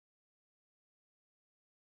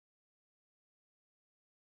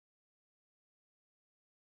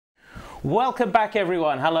Welcome back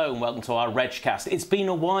everyone, hello and welcome to our Webcast. It's been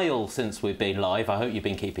a while since we've been live. I hope you've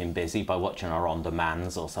been keeping busy by watching our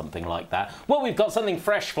on-demands or something like that. Well, we've got something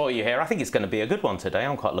fresh for you here. I think it's going to be a good one today.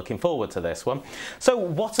 I'm quite looking forward to this one. So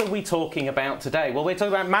what are we talking about today? Well, we're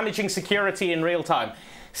talking about managing security in real time.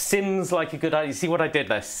 Seems like a good idea. See what I did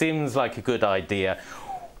there? Seems like a good idea.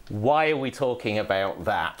 Why are we talking about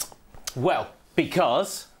that? Well,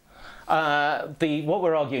 because what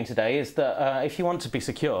we're arguing today is that if you want to be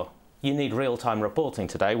secure, you need real-time reporting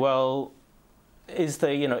today. Well,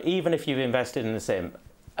 even if you've invested in a SIEM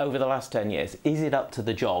over the last 10 years, is it up to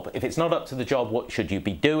the job? If it's not up to the job, what should you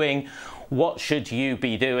be doing? What should you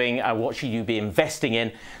be doing? And what should you be investing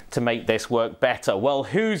in to make this work better? Well,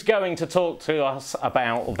 who's going to talk to us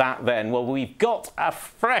about that then? Well, we've got a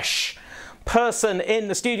fresh person in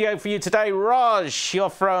the studio for you today. Raj, you're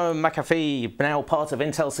from McAfee, now part of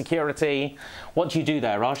Intel Security. What do you do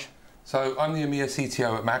there, Raj? So I'm the EMEA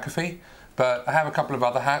CTO at McAfee, but I have a couple of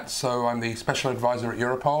other hats. So I'm the Special Advisor at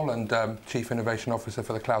Europol and Chief Innovation Officer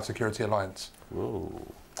for the Cloud Security Alliance. Ooh,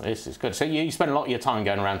 this is good. So you spend a lot of your time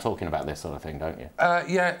going around talking about this sort of thing, don't you?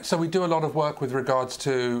 Yeah, so we do a lot of work with regards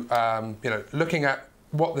to looking at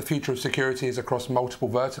what the future of security is across multiple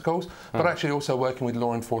verticals, but actually also working with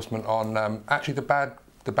law enforcement on actually the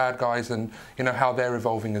bad guys and how they're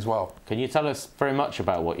evolving as well. Can you tell us very much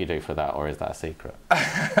about what you do for that, or is that a secret?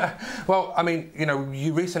 Well, I mean,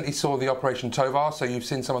 you recently saw the Operation Tovar, so you've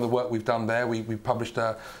seen some of the work we've done there. We published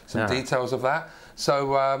some details of that.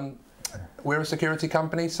 So we're a security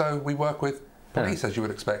company, so we work with police, as you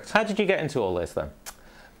would expect. How did you get into all this then?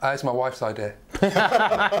 It's my wife's idea.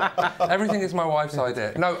 Everything is my wife's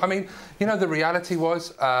idea. No, I mean, the reality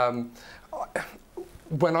was,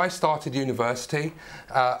 when I started university,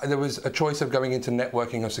 there was a choice of going into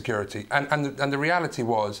networking or security, and the reality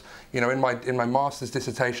was, in my master's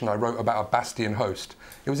dissertation, I wrote about a bastion host.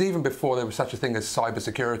 It was even before there was such a thing as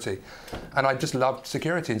cybersecurity, and I just loved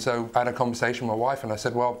security. And so I had a conversation with my wife, and I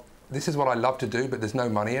said, well, this is what I love to do, but there's no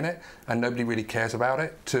money in it, and nobody really cares about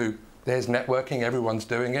it. There's networking, everyone's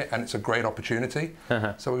doing it, and it's a great opportunity.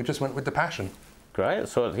 So we just went with the passion. Great.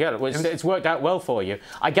 So yeah, it's worked out well for you.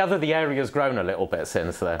 I gather the area's grown a little bit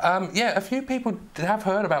since then. Yeah, a few people have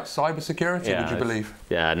heard about cybersecurity, would you believe?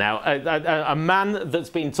 Yeah, now, a man that's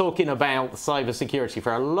been talking about cybersecurity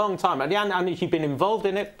for a long time, and you've been involved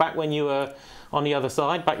in it back when you were on the other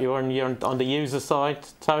side, back you were on the user side,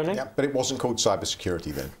 Tony? Yeah, but it wasn't called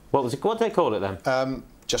cybersecurity then. What was it? What did they call it then?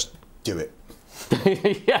 Just do it.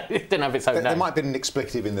 Yeah, it didn't have its own name. There might have been an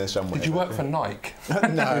expletive in there somewhere. Did you work for Nike?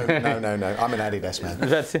 No. I'm an Adidas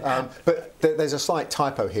man. But there's a slight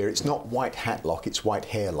typo here. It's not white hat lock, it's white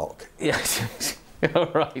hair lock. Yes. All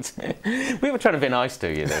right. We were trying to be nice to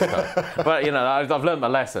you this time. But, I've learned my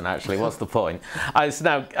lesson, actually. What's the point?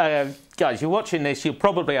 Now, guys, you're watching this. You'll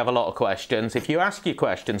probably have a lot of questions. If you ask your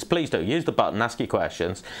questions, please do. Use the button, ask your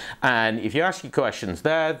questions. And if you ask your questions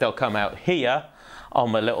there, they'll come out here on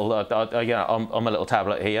my little on my little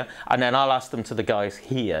tablet here, and then I'll ask them to the guys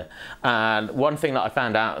here. And one thing that I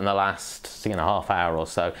found out in the last half hour or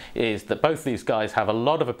so is that both these guys have a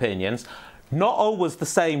lot of opinions, not always the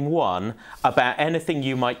same one, about anything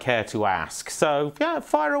you might care to ask. So yeah,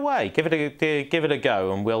 fire away, give it a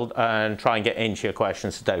go, and we'll try and get into your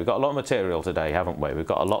questions today. We've got a lot of material today, haven't we? We've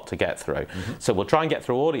got a lot to get through. So we'll try and get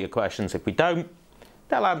through all of your questions. If we don't,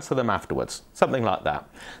 they'll answer them afterwards, something like that.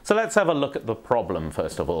 So let's have a look at the problem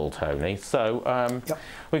first of all, Tony. So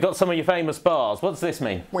we've got some of your famous bars. What does this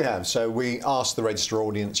mean? We have. So we asked the register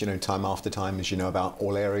audience, time after time, as you know, about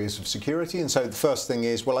all areas of security. And so the first thing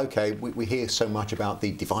is, well, okay, we hear so much about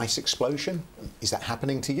the device explosion. Is that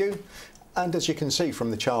happening to you? And as you can see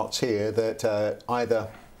from the charts here, that either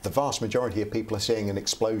the vast majority of people are seeing an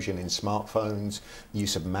explosion in smartphones,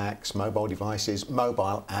 use of Macs, mobile devices,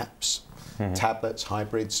 mobile apps, tablets,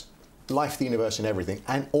 hybrids, life, the universe and everything,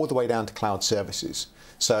 and all the way down to cloud services.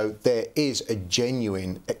 So there is a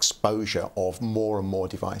genuine exposure of more and more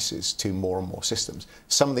devices to more and more systems.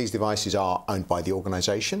 Some of these devices are owned by the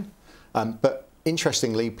organization, but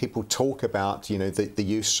interestingly, people talk about the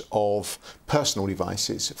use of personal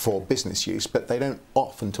devices for business use, but they don't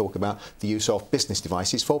often talk about the use of business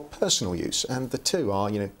devices for personal use. And the two are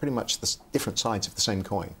pretty much the different sides of the same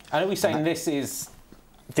coin. And are we saying this is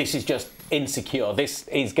just insecure? This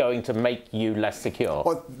is going to make you less secure?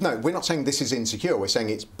 Well, no, we're not saying this is insecure. We're saying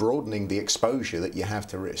it's broadening the exposure that you have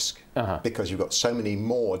to risk because you've got so many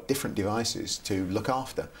more different devices to look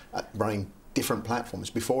after, running different platforms.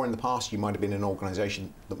 Before, in the past, you might have been an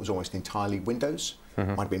organization that was almost entirely Windows.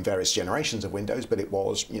 Might have been various generations of Windows, but it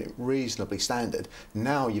was reasonably standard.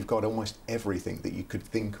 Now you've got almost everything that you could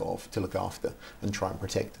think of to look after and try and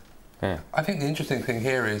protect. Yeah. I think the interesting thing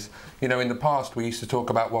here is, you know, in the past we used to talk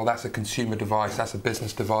about, well, that's a consumer device, that's a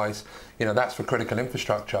business device, you know, that's for critical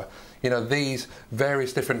infrastructure. You know, these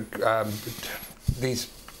various different, these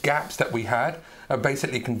gaps that we had are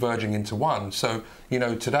basically converging into one. So, you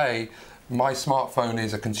know, today, my smartphone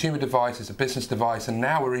is a consumer device, it's a business device, and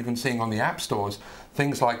now we're even seeing on the app stores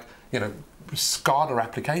things like, you know, SCADA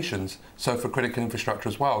applications, so for critical infrastructure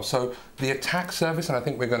as well. So the attack surface, and I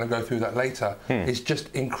think we're going to go through that later, is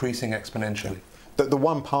just increasing exponentially. The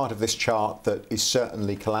one part of this chart that is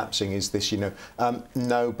certainly collapsing is this, you know,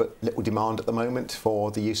 no but little demand at the moment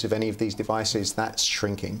for the use of any of these devices. That's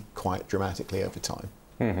shrinking quite dramatically over time.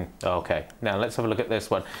 Okay, now let's have a look at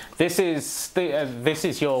this one. This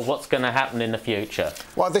is your what's going to happen in the future.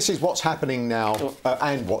 Well, this is what's happening now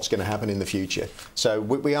and what's going to happen in the future. So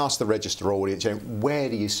we asked the register audience, you know, where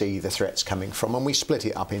do you see the threats coming from? And we split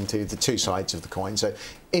it up into the two sides of the coin. So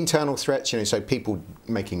internal threats, you know, so people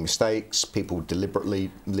making mistakes, people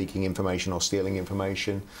deliberately leaking information or stealing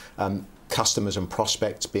information, customers and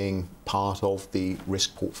prospects being part of the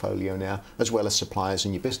risk portfolio now, as well as suppliers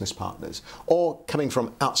and your business partners, or coming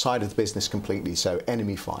from outside of the business completely, so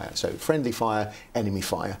enemy fire, so friendly fire, enemy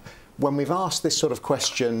fire. When we've asked this sort of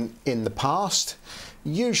question in the past,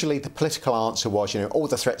 usually the political answer was, you know, all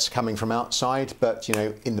the threats are coming from outside, but, you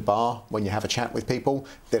know, in the bar, when you have a chat with people,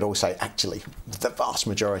 they'd all say, actually, the vast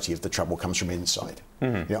majority of the trouble comes from inside.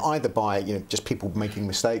 You know, either by, you know, just people making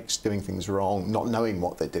mistakes, doing things wrong, not knowing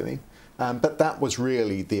what they're doing. But that was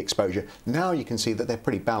really the exposure. Now you can see that they're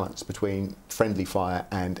pretty balanced between friendly fire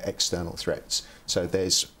and external threats. So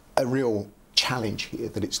there's a real challenge here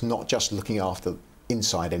that it's not just looking after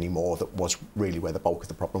inside anymore that was really where the bulk of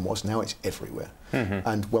the problem was. Now it's everywhere.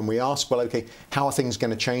 And when we ask, well, OK, how are things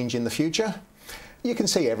going to change in the future? You can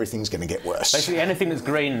see everything's going to get worse. Basically, anything that's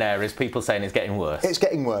green there is people saying it's getting worse. It's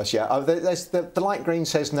getting worse, yeah. The light green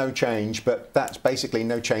says no change, but that's basically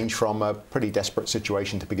no change from a pretty desperate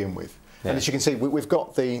situation to begin with. Yeah. And as you can see, we've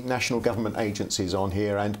got the national government agencies on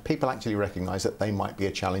here, and people actually recognise that they might be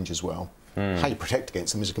a challenge as well. How you protect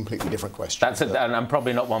against them is a completely different question. And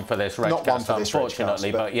probably not one for this Webcast,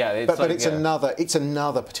 unfortunately. But yeah, but it's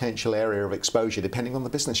another potential area of exposure depending on the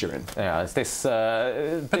business you're in. Yeah, it's this.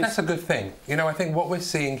 But that's a good thing. You know, I think what we're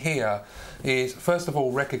seeing here is, first of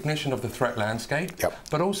all, recognition of the threat landscape. Yep.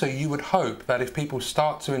 But also, you would hope that if people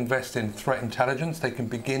start to invest in threat intelligence, they can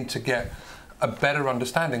begin to get a better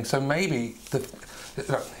understanding. So maybe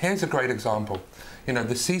here's a great example. You know,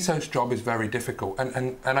 the CISO's job is very difficult,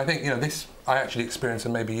 and I think, you know, this I actually experienced,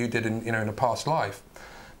 and maybe you did in, you know, in a past life.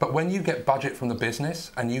 But when you get budget from the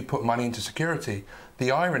business and you put money into security,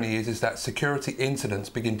 the irony is that security incidents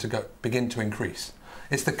begin to increase.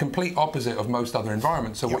 It's the complete opposite of most other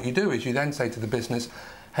environments. So what you do is you then say to the business,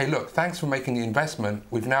 hey, look, thanks for making the investment.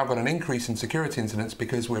 We've now got an increase in security incidents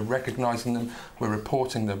because we're recognizing them, we're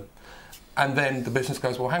reporting them. And then the business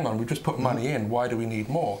goes, well, hang on, we've just put money in, why do we need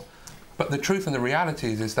more? But the truth and the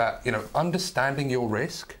reality is that, you know, understanding your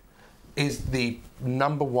risk is the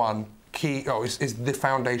number one key, is the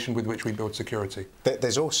foundation with which we build security.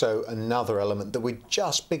 There's also another element that we're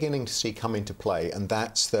just beginning to see come into play, and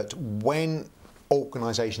that's that when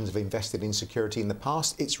organisations have invested in security in the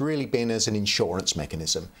past, it's really been as an insurance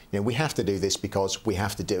mechanism. You know, we have to do this because we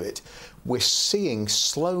have to do it. We're seeing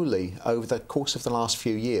slowly over the course of the last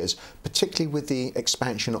few years, particularly with the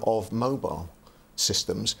expansion of mobile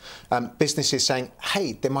systems, businesses saying,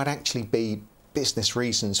 hey, there might actually be business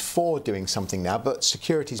reasons for doing something now, but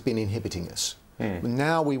security's been inhibiting us.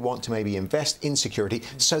 Now we want to maybe invest in security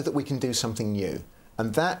so that we can do something new.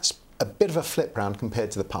 And that's a bit of a flip round compared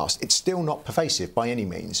to the past. It's still not pervasive by any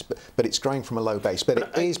means, but it's growing from a low base. But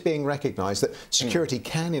it is being recognised that security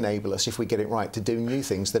can enable us, if we get it right, to do new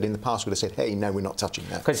things that in the past would have said, hey, no, we're not touching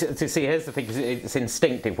that. Because, to see, here's the thing, it's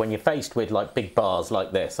instinctive. When you're faced with like big bars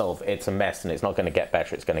like this of it's a mess and it's not going to get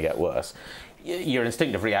better, it's going to get worse, your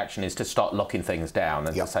instinctive reaction is to start locking things down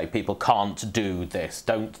and to say people can't do this,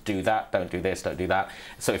 don't do that, don't do this, don't do that.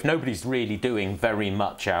 So if nobody's really doing very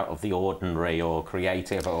much out of the ordinary or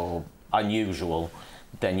creative or unusual,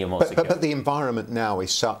 then you're more secure. But the environment now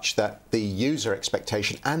is such that the user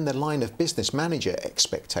expectation and the line of business manager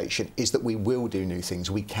expectation is that we will do new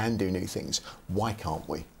things, we can do new things. Why can't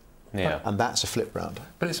we? Yeah. And that's a flip round.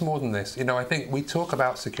 But it's more than this. You know, I think we talk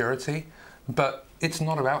about security, but it's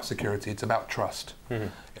not about security, it's about trust.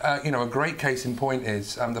 You know, a great case in point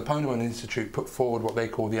is the Ponemon Institute put forward what they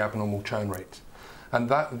call the abnormal churn rate. And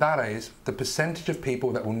that is the percentage of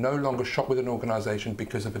people that will no longer shop with an organisation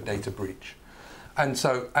because of a data breach. And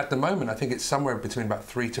so at the moment, I think it's somewhere between about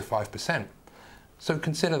 3 to 5%. So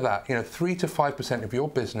consider that, you know, 3 to 5% of your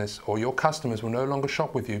business or your customers will no longer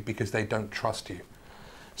shop with you because they don't trust you.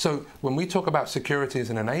 So when we talk about security as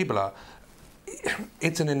an enabler,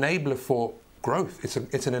 it's an enabler for growth. It's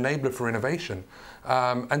an enabler for innovation.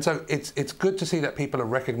 And so it's good to see that people are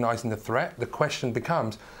recognizing the threat. The question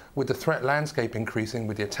becomes, with the threat landscape increasing,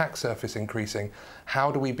 with the attack surface increasing,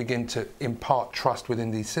 how do we begin to impart trust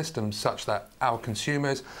within these systems such that our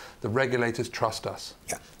consumers, the regulators, trust us?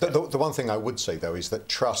 Yeah. The one thing I would say, though, is that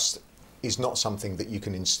trust is not something that you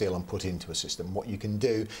can instill and put into a system. What you can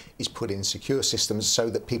do is put in secure systems so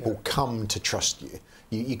that people come to trust you.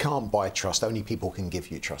 You can't buy trust, only people can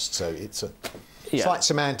give you trust. So it's a slight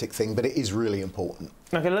semantic thing, but it is really important.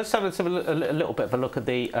 Okay, let's have a little bit of a look at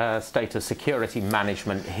the state of security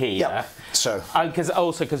management here. Yeah. So,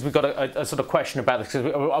 because we've got a sort of question about this,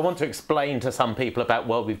 because I want to explain to some people about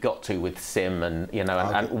where we've got to with SIEM and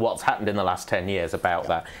and what's happened in the last 10 years about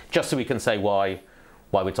that, just so we can say why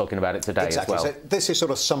we're talking about it today as well. So this is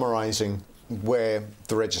sort of summarising where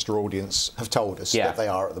the register audience have told us that they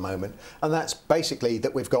are at the moment, and that's basically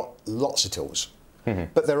that we've got lots of tools,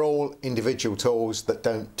 but they're all individual tools that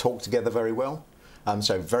don't talk together very well.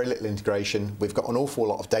 So very little integration. We've got an awful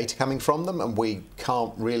lot of data coming from them, and we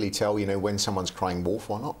can't really tell, when someone's crying wolf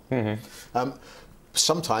or not.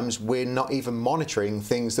 Sometimes we're not even monitoring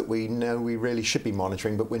things that we know we really should be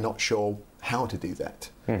monitoring, but we're not sure how to do that.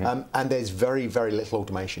 And there's very, very little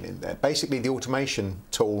automation in there. Basically, the automation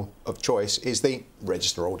tool of choice is the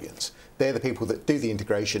register audience. They're the people that do the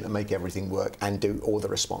integration and make everything work and do all the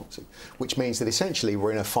responsive, which means that essentially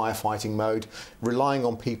we're in a firefighting mode, relying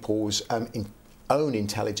on people's own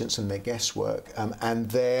intelligence and their guesswork and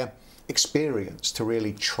their experience to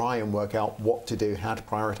really try and work out what to do, how to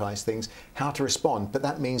prioritize things, how to respond. But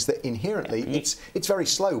that means that inherently it's very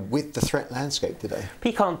slow with the threat landscape today.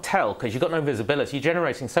 But you can't tell because you've got no visibility. You're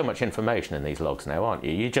generating so much information in these logs now, aren't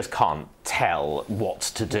you? You just can't tell what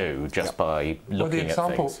to do just by looking at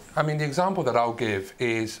things. I mean, the example that I'll give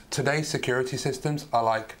is today's security systems are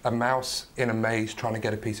like a mouse in a maze trying to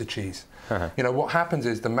get a piece of cheese. What happens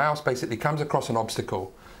is the mouse basically comes across an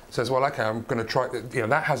obstacle, says, well, okay, I'm going to try,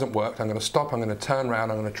 that hasn't worked, I'm going to stop, I'm going to turn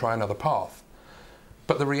around, I'm going to try another path.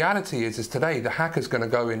 But the reality is today, the hacker's going to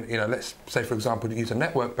go in, let's say, for example, to use a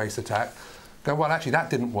network-based attack, go, well, actually, that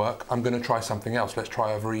didn't work, I'm going to try something else, let's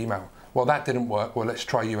try over email. Well, that didn't work, well, let's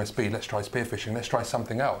try USB, let's try spear phishing, let's try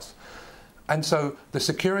something else. And so the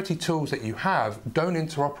security tools that you have don't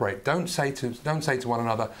interoperate. Don't say to one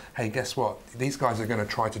another, hey, guess what? These guys are going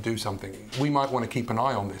to try to do something. We might want to keep an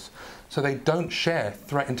eye on this. So they don't share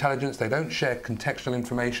threat intelligence. They don't share contextual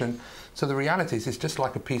information. So the reality is it's just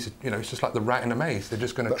like a piece of, it's just like the rat in a maze. They're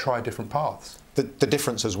just going to try different paths. The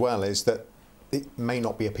difference as well is that it may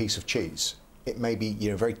not be a piece of cheese. It may be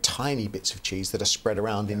very tiny bits of cheese that are spread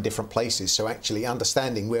around in different places. So actually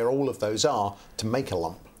understanding where all of those are to make a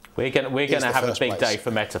lump. We're going to have a big day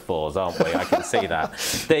for metaphors, aren't we? I can see that.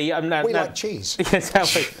 We like cheese.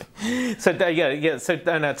 So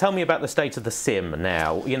now tell me about the state of the SIEM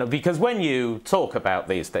now. Because when you talk about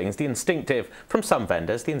these things, the instinctive, from some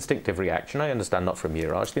vendors, the instinctive reaction, I understand not from you,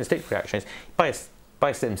 Raj, the instinctive reaction is buy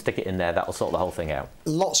a SIEM, stick it in there, that'll sort the whole thing out.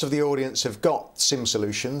 Lots of the audience have got SIEM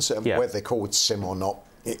solutions, whether they're called SIEM or not,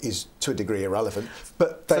 it is to a degree irrelevant.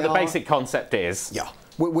 But so the basic concept is? Yeah,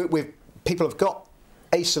 people have got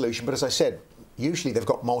a solution, but as I said, usually they've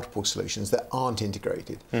got multiple solutions that aren't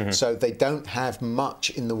integrated. So they don't have much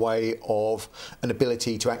in the way of an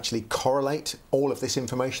ability to actually correlate all of this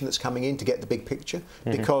information that's coming in to get the big picture,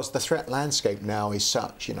 because the threat landscape now is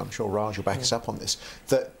such, I'm sure Raj will back us up on this,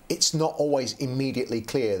 that it's not always immediately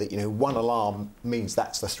clear that, one alarm means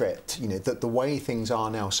that's the threat. That the way things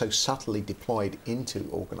are now so subtly deployed into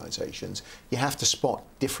organizations, you have to spot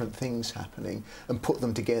different things happening and put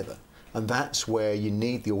them together. And that's where you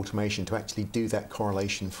need the automation to actually do that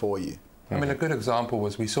correlation for you. I mean, a good example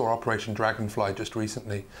was we saw Operation Dragonfly just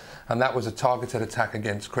recently, and that was a targeted attack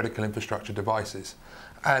against critical infrastructure devices.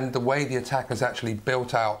 And the way the attackers actually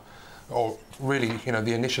built out, or really,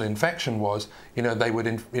 the initial infection was, they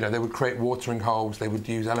would create watering holes, they would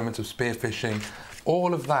use elements of spear phishing,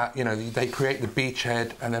 all of that, they create the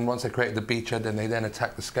beachhead, and then once they created the beachhead, then they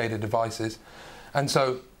attack the SCADA devices. And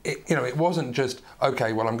so it wasn't just,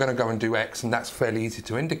 okay, well, I'm going to go and do X, and that's fairly easy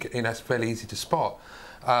to indicate, that's fairly easy to spot.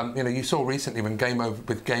 You saw recently when Game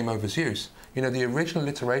Over Zeus, the original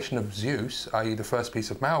iteration of Zeus, i.e. the first piece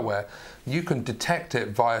of malware, you can detect it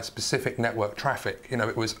via specific network traffic.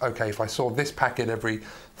 It was, okay, if I saw this packet every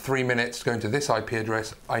 3 minutes going to this IP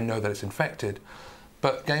address, I know that it's infected.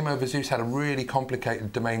 But Game Over Zeus had a really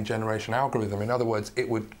complicated domain generation algorithm. In other words, it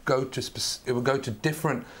would go to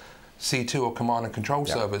different C2 or command and control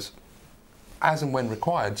servers as and when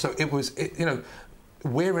required. So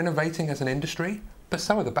we're innovating as an industry, but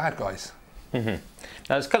so are the bad guys. Now,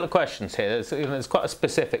 there's a couple of questions here. There's quite a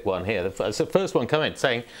specific one here. The first one coming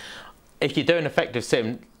saying, if you do an effective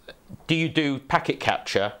SIEM, do you do packet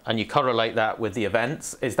capture and you correlate that with the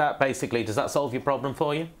events? Is that basically, does that solve your problem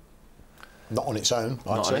for you? Not on its own,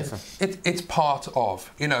 I'd say. It's part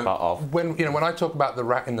of. When I talk about the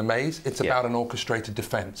rat in the maze, it's about an orchestrated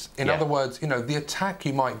defence. In other words, the attack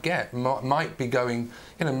you might get might be going,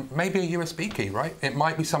 maybe a USB key, right? It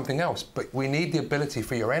might be something else, but we need the ability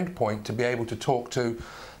for your endpoint to be able to talk to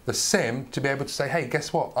the SIEM to be able to say, hey,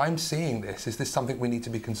 guess what? I'm seeing this. Is this something we need to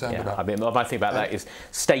be concerned about? I mean, my thing about that is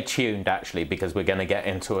stay tuned, actually, because we're going to get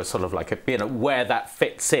into a sort of like where that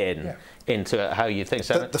fits in into how you think.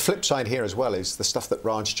 So the flip side here as well is the stuff that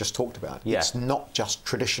Raj just talked about. Yeah. It's not just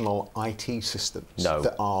traditional IT systems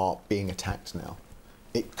that are being attacked now.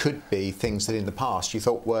 It could be things that in the past you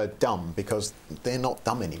thought were dumb because they're not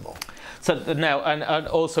dumb anymore. So now, and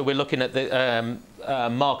also we're looking at the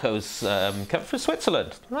Marco's come from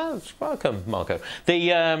Switzerland. Well, welcome, Marco.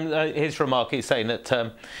 His remark is saying that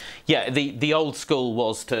the old school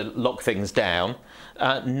was to lock things down.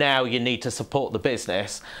 Now you need to support the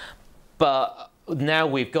business, but now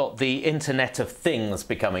we've got the Internet of Things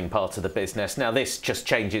becoming part of the business. Now this just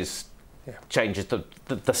changes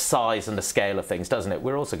the size and the scale of things, doesn't it?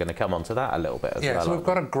 We're also going to come on to that a little bit as well. Yeah, so we've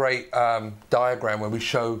got a great diagram where we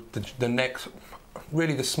show the next,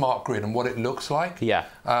 really the smart grid and what it looks like. Yeah.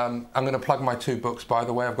 I'm going to plug my 2 books, by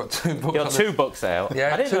the way. I've got 2 books. You've got 2 books out.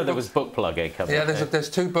 Yeah, I didn't know there was book plugging coming. Yeah, there's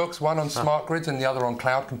 2 books, one on smart grids and the other on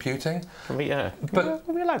cloud computing. Are we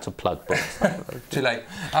allowed to plug books? Too late.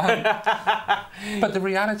 But the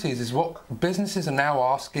reality is what businesses are now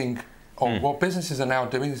asking, or what businesses are now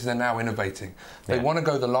doing is they're now innovating. They want to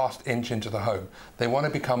go the last inch into the home. They want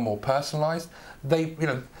to become more personalized.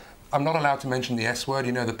 I'm not allowed to mention the S word,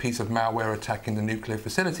 the piece of malware attacking the nuclear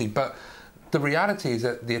facility, but the reality is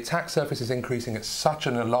that the attack surface is increasing at such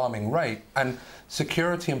an alarming rate, and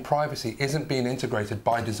security and privacy isn't being integrated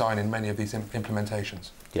by design in many of these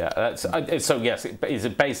implementations. Yeah, so yes,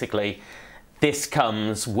 basically this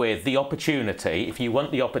comes with the opportunity. If you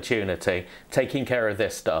want the opportunity, taking care of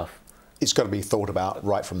this stuff, it's got to be thought about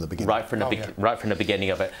right from the beginning. Right from the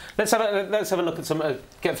beginning of it. Let's have a look at some.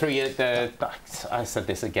 Get through your. I said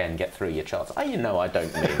this again. Get through your charts. I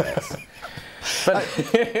don't mean this. But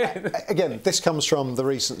again, this comes from the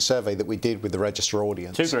recent survey that we did with the register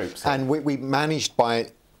audience. 2 groups. And we managed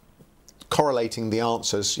by correlating the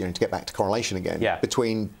answers, to get back to correlation again,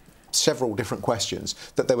 between several different questions,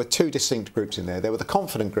 that there were 2 distinct groups in there. There were the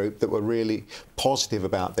confident group that were really positive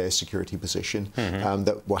about their security position,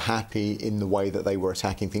 that were happy in the way that they were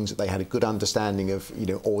attacking things, that they had a good understanding of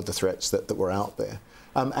all the threats that were out there,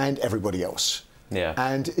 and everybody else. Yeah.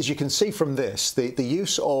 And as you can see from this, the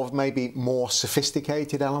use of maybe more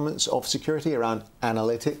sophisticated elements of security around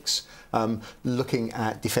analytics, looking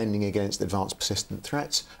at defending against advanced persistent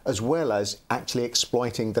threats, as well as actually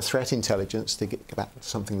exploiting the threat intelligence, to get back to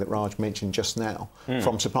something that Raj mentioned just now,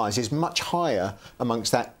 from suppliers, is much higher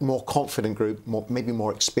amongst that more confident group, maybe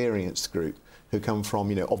more experienced group, who come from,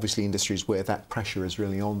 obviously industries where that pressure is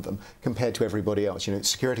really on them, compared to everybody else.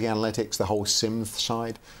 Security analytics, the whole SIEMs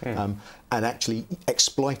side, and actually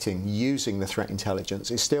exploiting, using the threat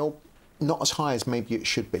intelligence is still not as high as maybe it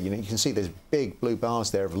should be. You can see there's big blue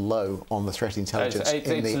bars there of low on the threat intelligence.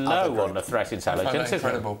 It's low on the threat intelligence,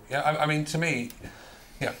 incredible. Yeah, I mean, to me,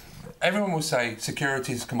 everyone will say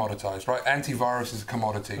security is commoditized, right? Antivirus is a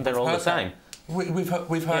commodity. They're all the same. We've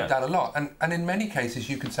heard that a lot, and in many cases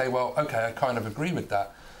you can say, well, okay, I kind of agree with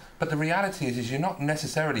that, but the reality is you're not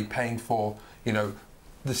necessarily paying for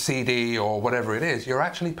the CD or whatever it is. You're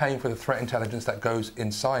actually paying for the threat intelligence that goes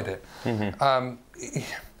inside it.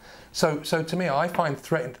 So to me, I find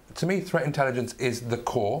threat intelligence is the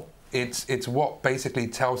core. It's what basically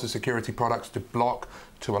tells the security products to block,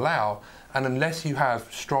 to allow, and unless you have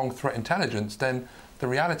strong threat intelligence, then the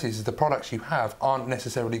reality is the products you have aren't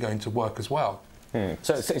necessarily going to work as well.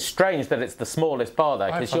 So it's strange that it's the smallest part, though,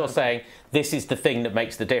 because you're saying this is the thing that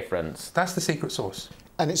makes the difference. That's the secret sauce.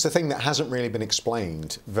 And it's the thing that hasn't really been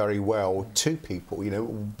explained very well to people.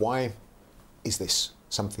 Why is this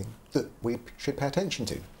something that we should pay attention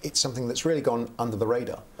to? It's something that's really gone under the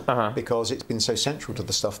radar because it's been so central to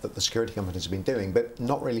the stuff that the security companies have been doing, but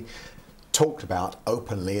not really talked about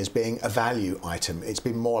openly as being a value item. It's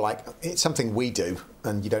been more like it's something we do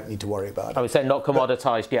and you don't need to worry about it. I would say not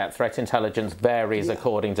commoditized yet. Threat intelligence varies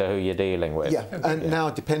according to who you're dealing with. Yeah, and now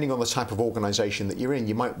depending on the type of organisation that you're in,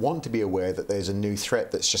 you might want to be aware that there's a new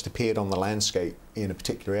threat that's just appeared on the landscape in a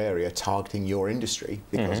particular area targeting your industry,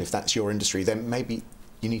 because if that's your industry, then maybe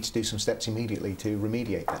you need to do some steps immediately to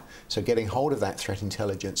remediate that. So getting hold of that threat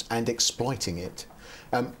intelligence and exploiting it,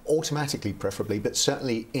 automatically preferably, but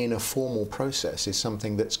certainly in a formal process, is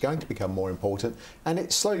something that's going to become more important, and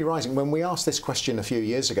it's slowly rising. When we asked this question a few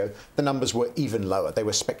years ago, the numbers were even lower. They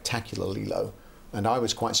were spectacularly low, and I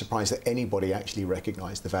was quite surprised that anybody actually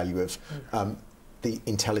recognised the value of the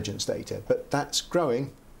intelligence data, but that's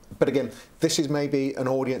growing. But again, this is maybe an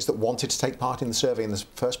audience that wanted to take part in the survey in the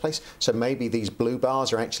first place. So maybe these blue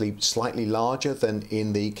bars are actually slightly larger than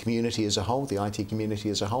in the community as a whole, the IT community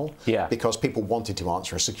as a whole. Yeah. Because people wanted to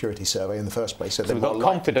answer a security survey in the first place. So we've got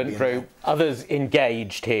confident group, others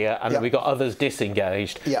engaged here, and we've got others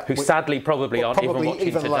disengaged, who sadly probably aren't even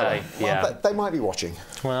watching today. Well, they might be watching.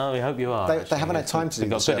 Well, we hope you are. They haven't had time to do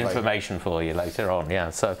the survey. We've got good information for you later on, yeah.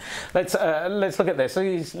 So let's look at this. So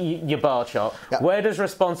your bar chart. Yeah. Where does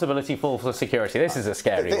responsibility fall for security? This is a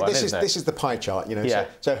scary one, isn't it? This is the pie chart, you know. Yeah.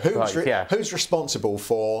 So who's responsible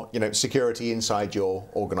for, you know, security inside your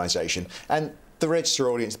organisation? And the register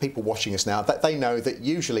audience, people watching us now, that they know that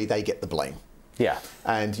usually they get the blame. Yeah.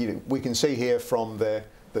 And you know, we can see here from the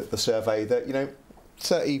survey that, you know,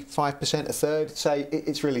 35%, a third, say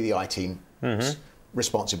it's really the IT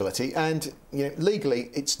responsibility, and you know,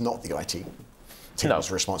 legally it's not the IT team's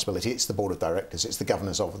responsibility. It's the board of directors, it's the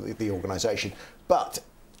governors of the organisation. But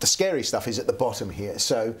the scary stuff is at the bottom here.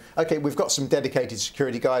 So, okay, we've got some dedicated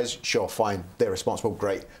security guys. Sure, fine, they're responsible,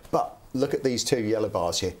 great. But look at these two yellow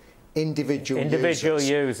bars here. Individual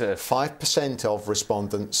users. 5% of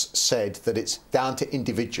respondents said that it's down to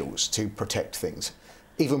individuals to protect things.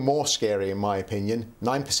 Even more scary, in my opinion,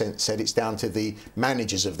 9% said it's down to the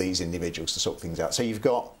managers of these individuals to sort things out. So you've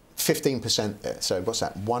got 15% there. So what's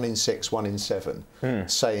that? 1 in 6, 1 in 7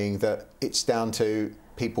 saying that it's down to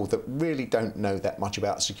people that really don't know that much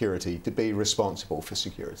about security to be responsible for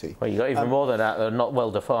security. Well, you've got even more than that are not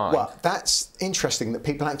well defined. Well, that's interesting that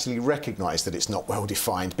people actually recognise that it's not well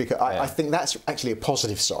defined, because I think that's actually a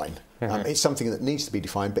positive sign. It's something that needs to be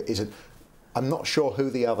defined but isn't. I'm not sure who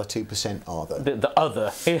the other 2% are, though. The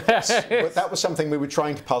other. But that was something we were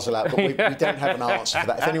trying to puzzle out, but we don't have an answer for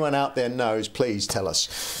that. If anyone out there knows, please tell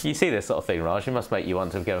us. You see this sort of thing, Raj, it must make you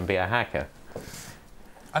want to go and be a hacker.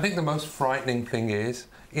 I think the most frightening thing is,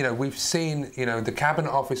 you know, we've seen, you know, the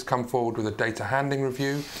Cabinet Office come forward with a data handling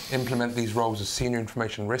review, implement these roles as senior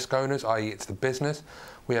information risk owners, i.e. it's the business.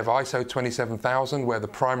 We have ISO 27000, where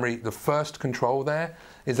the first control there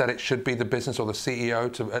is that it should be the business or the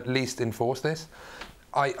CEO to at least enforce this.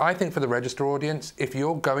 I think for the register audience, if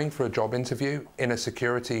you're going for a job interview in a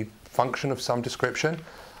security function of some description,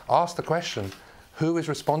 ask the question, who is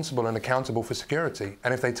responsible and accountable for security?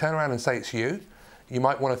 And if they turn around and say it's you, you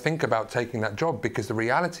might want to think about taking that job, because the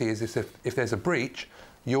reality is if there's a breach,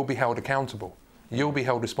 you'll be held accountable. You'll be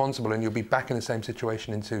held responsible, and you'll be back in the same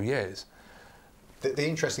situation in 2 years. The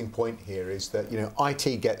interesting point here is that, you know,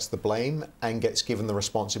 IT gets the blame and gets given the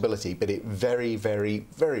responsibility, but it very, very,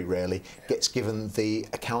 very rarely gets given the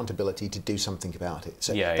accountability to do something about it.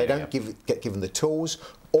 So they don't get given the tools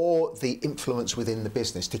or the influence within the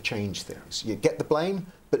business to change things. You get the blame,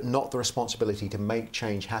 but not the responsibility to make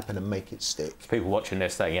change happen and make it stick. People watching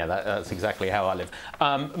this saying, yeah, that's exactly how I live.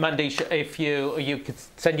 Mandesh, if you could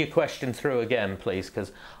send your question through again, please,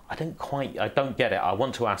 because I don't get it. I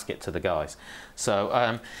want to ask it to the guys.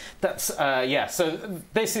 So so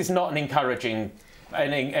this is not an encouraging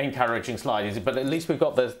slide, is it? But at least we've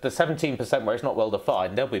got the 17% where it's not well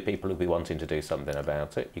defined. There'll be people who'll be wanting to do something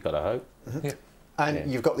about it. You've got to hope. Yeah.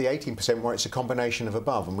 And you've got the 18% where it's a combination of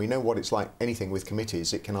above, and we know what it's like anything with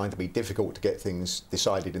committees. It can either be difficult to get things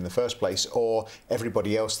decided in the first place, or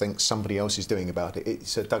everybody else thinks somebody else is doing about it.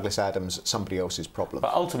 It's a Douglas Adams, somebody else's problem.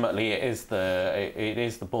 But ultimately it is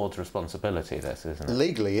the board's responsibility, this, isn't it?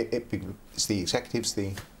 Legally, it's the executives,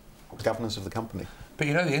 the governors of the company. But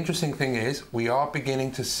you know, the interesting thing is we are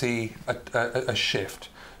beginning to see a shift.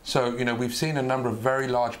 So, you know, we've seen a number of very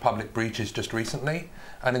large public breaches just recently,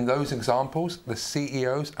 and in those examples, the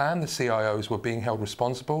CEOs and the CIOs were being held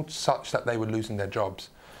responsible such that they were losing their jobs.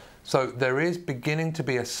 So there is beginning to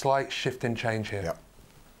be a slight shift in change here.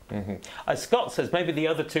 Yep. Scott says maybe the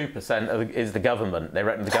other 2% is the government. They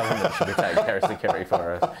reckon the government should be taking care of security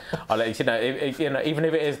for us. I'll let you know, even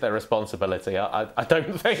if it is their responsibility, I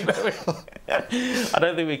don't think that I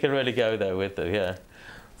don't think we can really go there with them. Yeah.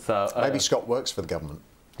 So maybe Scott works for the government.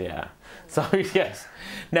 Yeah. So yes.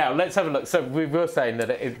 Now let's have a look. So we were saying that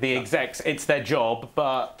the execs, it's their job,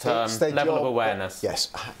 but level of awareness.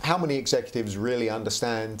 Yes. How many executives really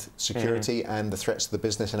understand security and the threats to the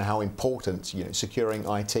business, and how important, you know, securing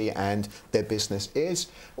IT and their business is?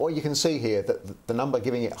 Well, you can see here that the number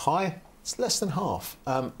giving it high It's less than half.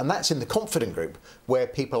 And that's in the confident group, where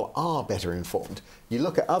people are better informed. You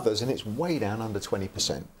look at others and it's way down under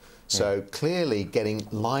 20%. So clearly getting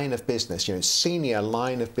line of business, senior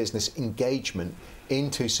line of business engagement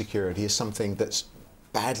into security is something that's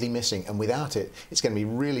badly missing, and without it, it's going to be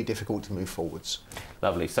really difficult to move forwards.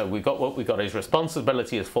 Lovely. So we've got what we've got is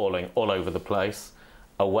responsibility is falling all over the place,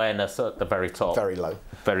 awareness at the very top. Very low.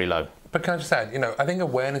 Very low. But can I just add, I think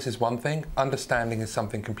awareness is one thing, understanding is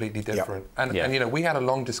something completely different. Yep. And we had a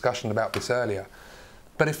long discussion about this earlier.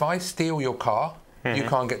 But if I steal your car, you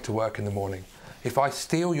can't get to work in the morning. If I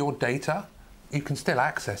steal your data, you can still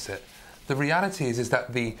access it. The reality is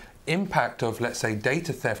that the impact of, let's say,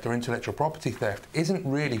 data theft or intellectual property theft isn't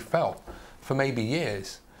really felt for maybe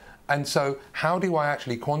years. And so how do I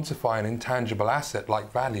actually quantify an intangible asset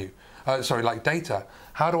like like data?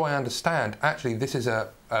 How do I understand, actually, this is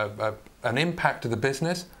an impact to the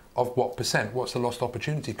business of what percent? What's the lost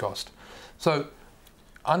opportunity cost? So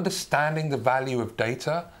understanding the value of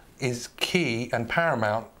data is key and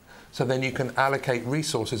paramount, so then you can allocate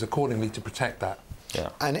resources accordingly to protect that. Yeah.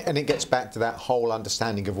 And it gets back to that whole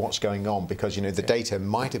understanding of what's going on, because the data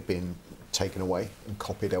might have been taken away and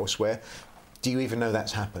copied elsewhere. Do you even know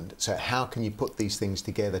that's happened? So how can you put these things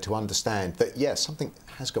together to understand that, yes, something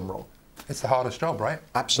has gone wrong? It's the hardest job, right?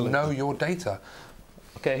 Absolutely. Know your data.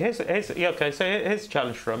 Okay, here's a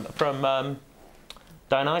challenge from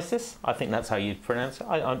Dionysus. I think that's how you pronounce it.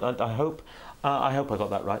 I hope I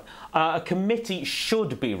got that right. A committee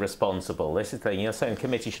should be responsible. This is the thing. You're saying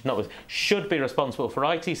committee should be responsible for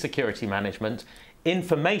IT security management,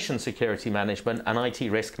 information security management, and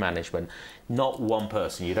IT risk management. Not one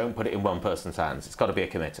person. You don't put it in one person's hands. It's got to be a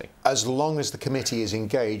committee. As long as the committee is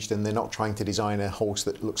engaged and they're not trying to design a horse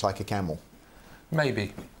that looks like a camel.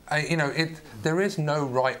 Maybe. There is no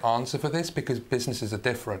right answer for this, because businesses are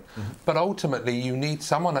different. But ultimately, you need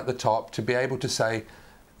someone at the top to be able to say,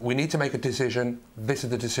 we need to make a decision. This is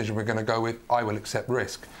the decision we're going to go with. I will accept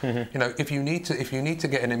risk. If you need to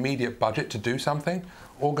get an immediate budget to do something,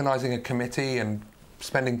 organising a committee and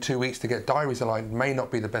spending 2 weeks to get diaries aligned may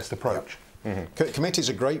not be the best approach. Committees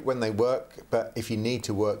are great when they work, but if you need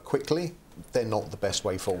to work quickly, they're not the best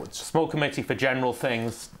way forwards. Small committee for general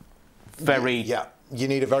things. Very you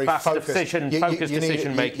need a very focused decision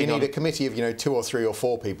making. You need a committee of 2 or 3 or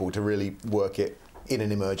 4 people to really work it in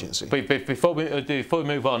an emergency. Before we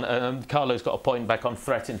move on, Carlo's got a point back on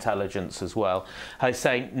threat intelligence as well. He's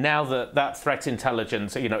saying now that threat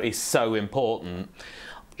intelligence is so important,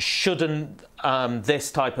 shouldn't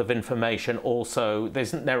this type of information also,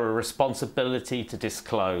 isn't there a responsibility to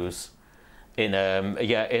disclose in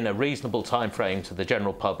a reasonable time frame to the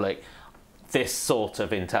general public this sort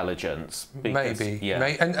of intelligence? Because, maybe.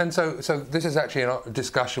 And so this is actually a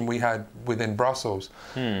discussion we had within Brussels.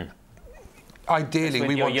 Ideally,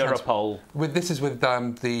 we want Europol. This is with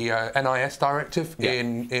the NIS directive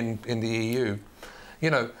in the EU.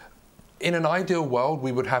 In an ideal world,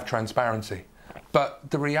 we would have transparency.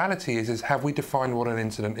 But the reality is have we defined what an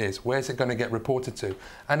incident is? Where's it going to get reported to?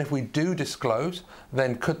 And if we do disclose,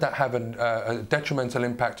 then could that have a detrimental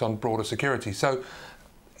impact on broader security? So,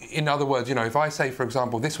 in other words, if I say, for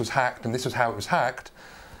example, this was hacked and this was how it was hacked,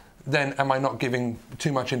 then am I not giving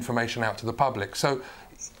too much information out to the public? So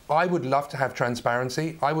I would love to have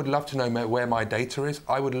transparency. I would love to know where my data is.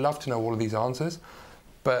 I would love to know all of these answers.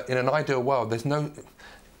 But in an ideal world,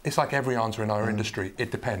 it's like every answer in our industry. It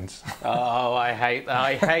depends. Oh, I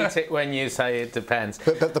hate it when you say it depends.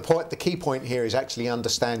 But the key point here is actually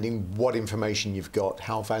understanding what information you've got,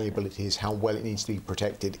 how valuable it is, how well it needs to be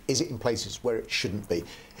protected. Is it in places where it shouldn't be?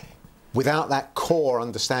 Without that core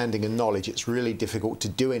understanding and knowledge, it's really difficult to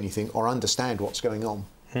do anything or understand what's going on.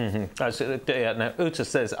 Now, Uta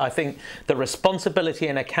says, I think the responsibility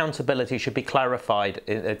and accountability should be clarified.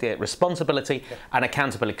 Responsibility and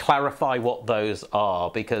accountability, clarify what those are,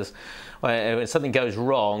 because when something goes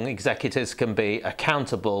wrong, executives can be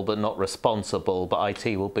accountable but not responsible, but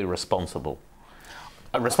IT will be responsible.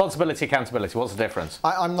 Responsibility, accountability, what's the difference?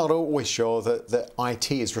 I'm not always sure that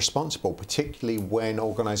IT is responsible, particularly when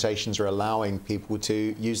organisations are allowing people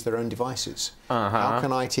to use their own devices. How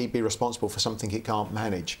can IT be responsible for something it can't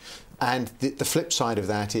manage? And the flip side of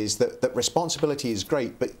that is that responsibility is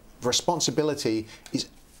great, but responsibility is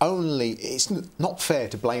it's not fair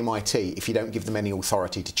to blame IT if you don't give them any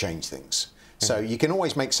authority to change things. So you can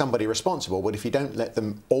always make somebody responsible, but if you don't let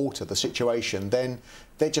them alter the situation, then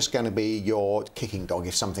they're just going to be your kicking dog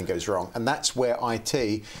if something goes wrong. And that's where IT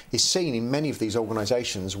is seen in many of these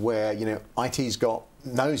organisations where, IT's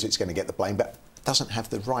knows it's going to get the blame, but doesn't have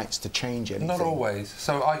the rights to change anything. Not always.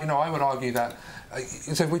 So I would argue that.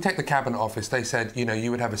 So if we take the Cabinet Office, they said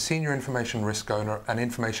you would have a senior information risk owner and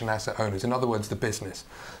information asset owners. In other words, the business.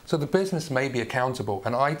 So the business may be accountable,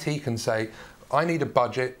 and IT can say, I need a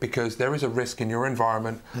budget because there is a risk in your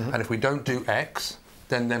environment, and if we don't do X,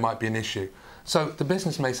 then there might be an issue. So the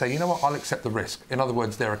business may say, you know what, I'll accept the risk. In other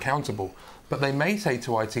words, they're accountable. But they may say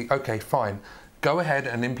to IT, okay, fine, go ahead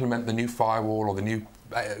and implement the new firewall or the new,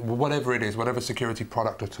 whatever it is, whatever security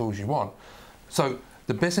product or tools you want. So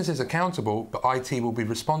the business is accountable, but IT will be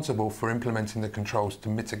responsible for implementing the controls to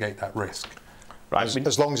mitigate that risk. Right.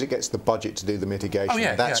 As long as it gets the budget to do the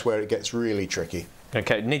mitigation, that's where it gets really tricky.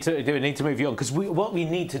 Okay, we need to move you on, because what we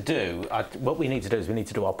need to do is we need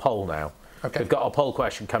to do our poll now. Okay. We've got our poll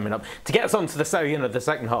question coming up to get us on to the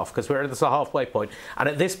second half, because we're at the halfway point, and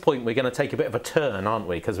at this point we're going to take a bit of a turn, aren't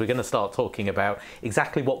we? Because we're going to start talking about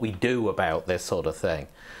exactly what we do about this sort of thing.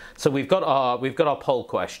 So we've got our poll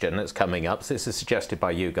question that's coming up. So this is suggested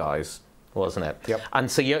by you guys, wasn't it? Yep. And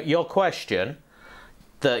so your question,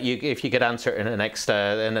 that if you could answer it in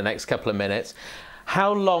the next couple of minutes.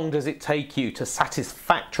 How long does it take you to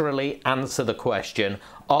satisfactorily answer the question,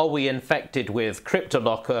 are we infected with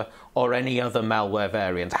CryptoLocker or any other malware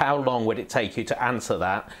variant? How long would it take you to answer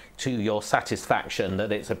that to your satisfaction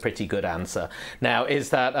that it's a pretty good answer? Now,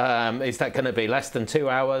 is that going to be less than 2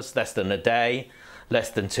 hours, less than a day,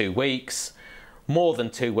 less than 2 weeks, more than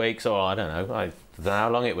 2 weeks, or I don't know. I don't know how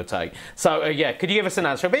long it would take. So yeah, could you give us an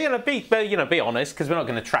answer? Be honest, because we're not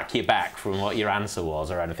going to track you back from what your answer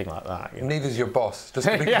was or anything like that. Neither's your boss. Just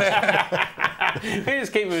to be clear. We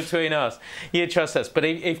just keep it between us. You trust us. But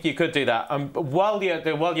if you could do that, while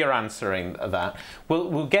you're answering that,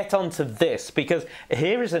 we'll get on to this, because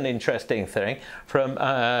here is an interesting thing from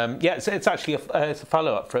it's actually a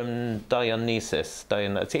follow-up from Dionysus,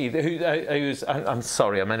 who's I'm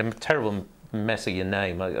sorry, I made a terrible mess of your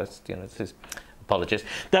name. Apologies.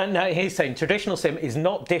 No, he's saying traditional SIEM is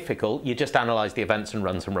not difficult. You just analyse the events and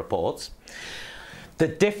run some reports. The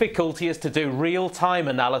difficulty is to do real-time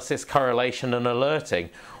analysis, correlation, and alerting.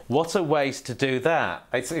 What are ways to do that?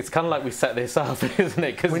 It's kind of like we set this up, isn't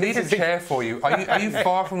it? We need a chair for you. Are you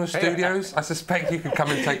far from the studios? I suspect you could come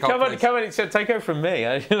and take over. Come on, take over from me.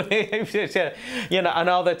 And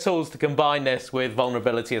are there tools to combine this with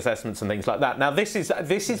vulnerability assessments and things like that? Now, this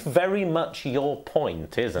is very much your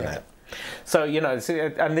point, isn't it? So,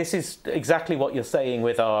 and this is exactly what you're saying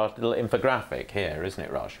with our little infographic here, isn't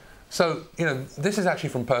it, Raj? So, this is actually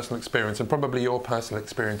from personal experience, and probably your personal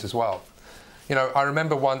experience as well. I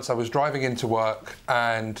remember once I was driving into work,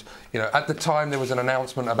 and, at the time there was an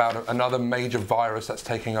announcement about another major virus that's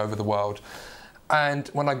taking over the world. And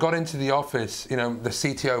when I got into the office, the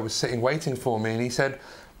CTO was sitting waiting for me, and he said,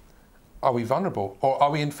 are we vulnerable? Or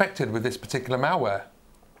are we infected with this particular malware?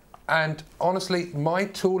 And honestly, my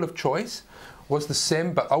tool of choice was the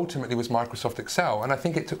SIEM, but ultimately was Microsoft Excel. And I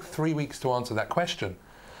think it took 3 weeks to answer that question.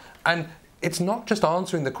 And it's not just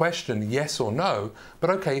answering the question yes or no, but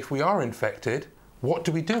okay, if we are infected, what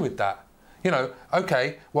do we do with that?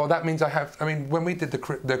 Okay, well, that means when we did the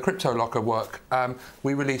CryptoLocker work,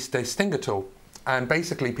 we released a Stinger tool. And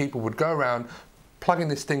basically people would go around plugging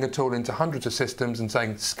this Stinger tool into hundreds of systems and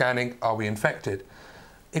saying, scanning, are we infected?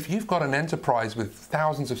 If you've got an enterprise with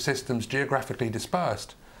thousands of systems geographically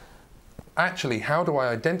dispersed, actually, how do I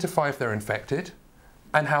identify if they're infected?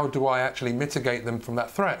 And how do I actually mitigate them from that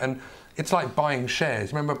threat? And it's like buying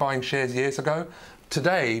shares. Remember buying shares years ago?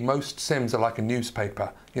 Today, most SIEMs are like a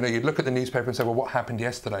newspaper. You'd look at the newspaper and say, well, what happened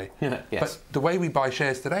yesterday? Yes. But the way we buy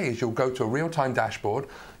shares today is you'll go to a real-time dashboard,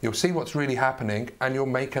 you'll see what's really happening, and you'll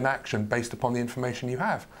make an action based upon the information you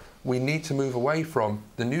have. We need to move away from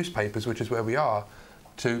the newspapers, which is where we are,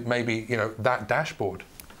 to maybe, that dashboard.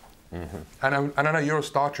 Mm-hmm. And I know you're a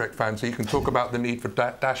Star Trek fan, so you can talk about the need for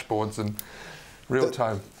dashboards and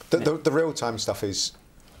real-time. The real-time stuff is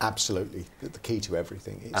absolutely the key to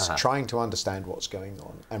everything. It's trying to understand what's going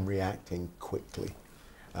on and reacting quickly.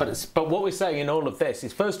 But what we're saying in all of this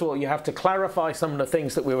is, first of all, you have to clarify some of the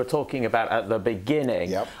things that we were talking about at the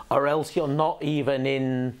beginning, or else you're not even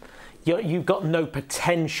in... You've got no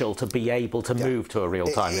potential to be able to move to a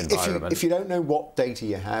real-time environment. If you don't know what data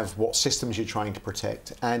you have, what systems you're trying to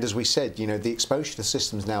protect, and as we said, the exposure to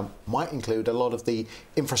systems now might include a lot of the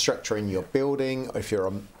infrastructure in your building. If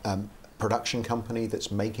you're a production company that's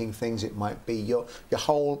making things, it might be your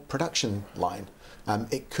whole production line.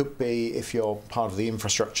 It could be, if you're part of the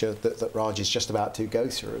infrastructure that Raj is just about to go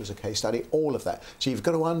through as a case study, all of that. So you've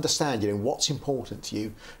got to understand, what's important to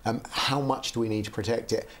you, how much do we need to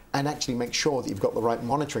protect it, and actually make sure that you've got the right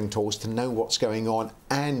monitoring tools to know what's going on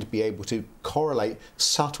and be able to correlate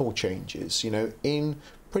subtle changes, in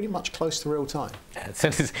pretty much close to real time.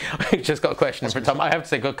 I've just got a question from Tom. I have to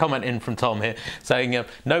say, got a comment in from Tom here saying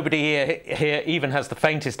nobody here even has the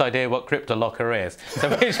faintest idea what CryptoLocker is.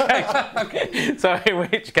 So in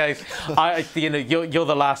which case, you're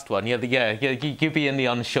the last one. You'd be in the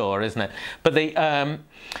unsure, isn't it? But and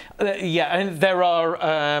there are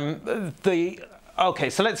okay.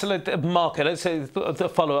 So let's Mark. Let's say the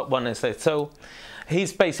follow-up one is this. So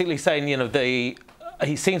he's basically saying,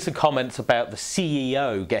 he's seen some comments about the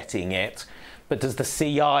CEO getting it, but does the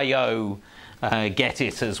CIO get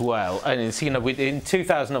it as well? And it's, in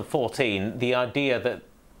 2014, the idea that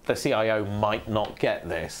the CIO might not get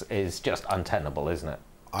this is just untenable, isn't it?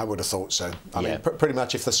 I would have thought so. I mean, pretty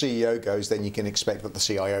much if the CEO goes, then you can expect that the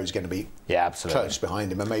CIO is going to be close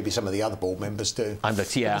behind him, and maybe some of the other board members too.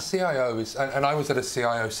 The CIO is, and I was at a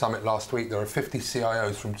CIO summit last week. There are 50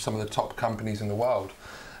 CIOs from some of the top companies in the world.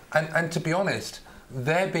 And to be honest,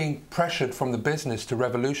 they're being pressured from the business to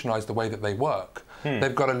revolutionise the way that they work.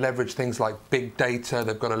 They've got to leverage things like big data.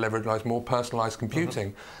 They've got to leverage more personalised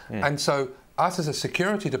computing. And so us as a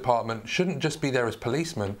security department shouldn't just be there as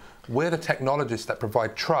policemen. We're the technologists that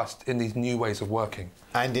provide trust in these new ways of working.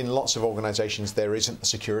 And in lots of organisations, there isn't the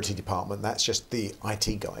security department. That's just the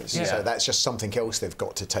IT guys. Yeah. So that's just something else they've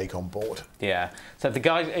got to take on board. Yeah. So the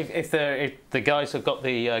guys, if the guys have got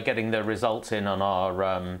the getting the results in on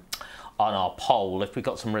our poll, if we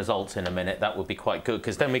got some results in a minute, that would be quite good,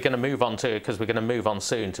 because then we're going to move on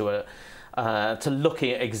soon to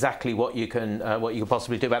looking at exactly what you can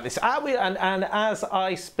possibly do about this. And as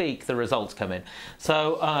I speak, the results come in.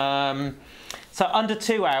 So under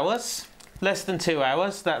 2 hours, less than 2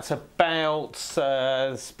 hours. That's about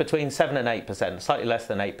between 7 and 8%, slightly less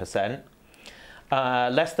than 8%.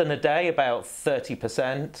 Less than a day, about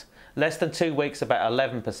 30%. Less than 2 weeks, about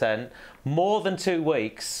 11%. More than 2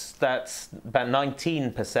 weeks, that's about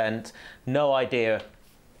 19%. No idea,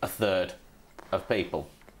 a third of people.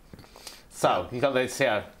 So you got this.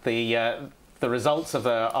 The results of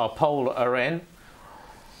our poll are in.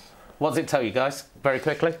 What does it tell you guys? Very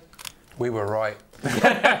quickly. We were right.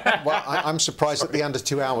 Well, I'm surprised that the under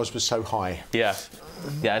 2 hours was so high. Yeah.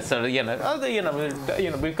 Yeah, so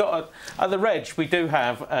we've got at the Reg, we do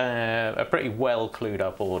have a pretty well clued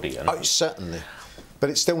up audience. Oh, certainly, but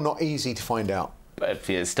it's still not easy to find out. But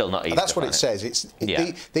it's still not easy. That's what it says.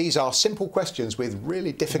 These are simple questions with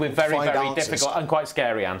really difficult, with very difficult and quite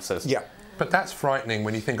scary answers. Yeah, but that's frightening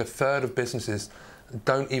when you think a third of businesses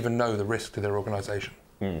don't even know the risk to their organisation.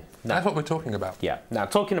 That's what we're talking about. Yeah. Now,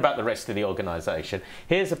 talking about the rest of the organisation,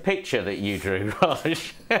 here's a picture that you drew,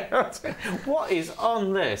 Raj. What is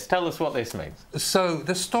on this? Tell us what this means. So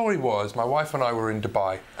the story was, my wife and I were in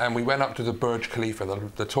Dubai, and we went up to the Burj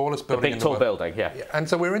Khalifa, the tallest building in the world. The big tall building, yeah. And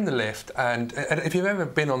so we're in the lift, and if you've ever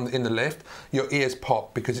been in the lift, your ears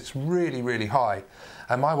pop because it's really, really high.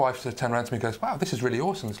 And my wife just turned around to me and goes, "Wow, this is really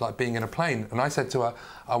awesome. It's like being in a plane." And I said to her,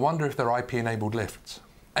 "I wonder if they're IP-enabled lifts."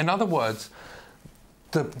 In other words,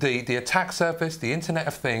 the attack surface, the Internet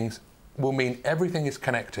of Things, will mean everything is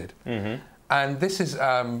connected. And this is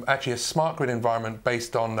actually a smart grid environment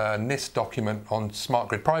based on a NIST document on smart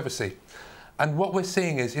grid privacy. And what we're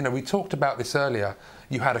seeing is, we talked about this earlier.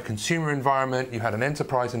 You had a consumer environment, you had an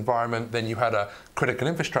enterprise environment, then you had a critical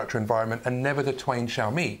infrastructure environment, and never the twain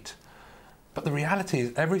shall meet. But the reality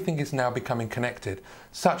is everything is now becoming connected,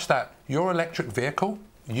 such that your electric vehicle,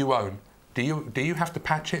 you own. Do you have to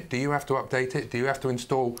patch it? Do you have to update it? Do you have to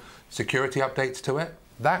install security updates to it?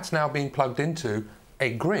 That's now being plugged into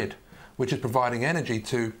a grid, which is providing energy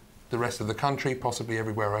to the rest of the country, possibly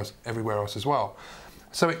everywhere else as well.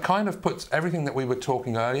 So it kind of puts everything that we were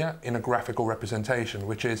talking earlier in a graphical representation,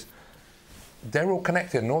 which is they're all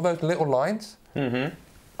connected, and all those little lines.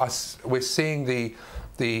 We're seeing the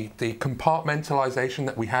compartmentalization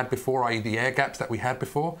that we had before, i.e. the air gaps that we had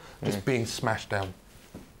before, just being smashed down.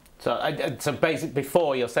 So basically,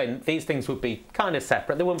 before you're saying these things would be kind of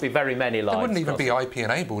separate. There wouldn't be very many lines. They wouldn't even be IP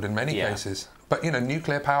enabled in many cases. But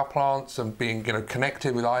nuclear power plants and being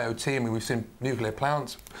connected with IoT. I mean, we've seen nuclear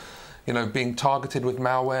plants, being targeted with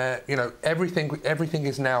malware. Everything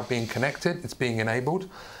is now being connected. It's being enabled,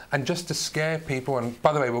 and just to scare people. And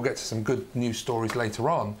by the way, we'll get to some good news stories later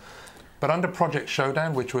on. But under Project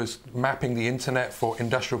Showdown, which was mapping the internet for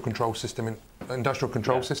industrial control systems,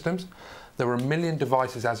 there were 1 million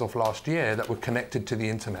devices as of last year that were connected to the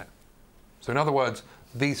internet. So in other words,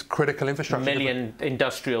 these critical infrastructure... 1 million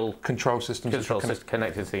industrial control systems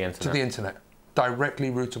connected to the internet. To the internet.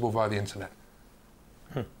 Directly routable via the internet.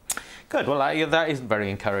 Good. Well, that isn't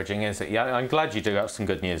very encouraging, is it? Yeah, I'm glad you do have some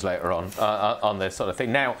good news later on this sort of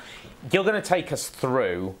thing. Now, you're going to take us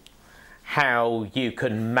through how you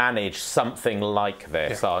can manage something like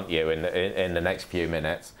this, aren't you, in the next few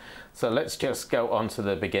minutes? So let's just go on to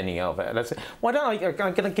the beginning of it. Why don't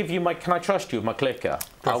I'm going to give you my, can I trust you with my clicker?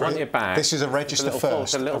 I want it back. This is a register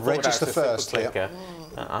first. A register first. Clicker.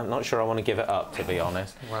 I'm not sure I want to give it up, to be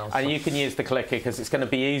honest. Well, and you can use the clicker because it's going to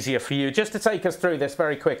be easier for you. Just to take us through this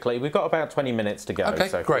very quickly, we've got about 20 minutes to go. Okay,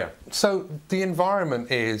 so, great. Yeah. So the environment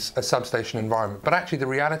is a substation environment, but actually the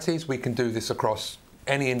reality is we can do this across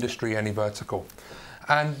any industry, any vertical.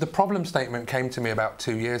 And the problem statement came to me about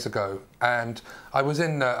 2 years ago, and I was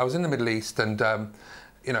in the Middle East, and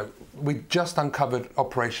we just uncovered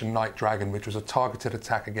Operation Night Dragon, which was a targeted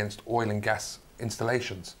attack against oil and gas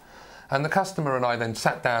installations. And the customer and I then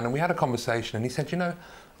sat down and we had a conversation, and he said,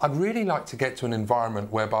 I'd really like to get to an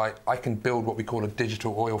environment whereby I can build what we call a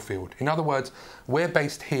digital oil field. In other words, we're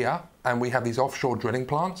based here and we have these offshore drilling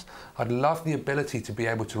plants. I'd love the ability to be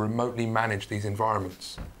able to remotely manage these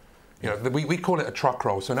environments. We call it a truck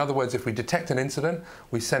roll. So in other words, if we detect an incident,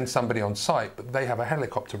 we send somebody on site, but they have a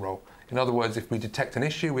helicopter roll. In other words, if we detect an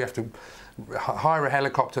issue, we have to hire a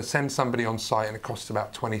helicopter, send somebody on site, and it costs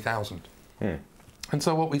about 20,000. And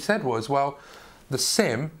so what we said was, well, the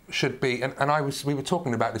SIEM should be, and we were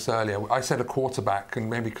talking about this earlier, I said a quarterback, and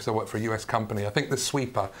maybe because I work for a US company, I think the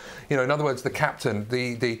sweeper, in other words, the captain,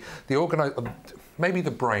 the organizer, maybe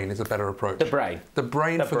the brain is a better approach. The brain. The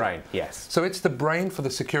brain. The brain, yes. So it's the brain for the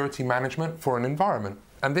security management for an environment.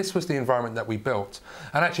 And this was the environment that we built.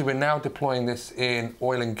 And actually we're now deploying this in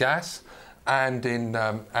oil and gas and in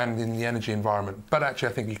the energy environment. But actually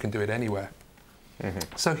I think you can do it anywhere.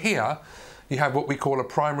 So here you have what we call a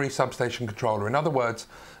primary substation controller. In other words,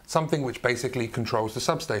 something which basically controls the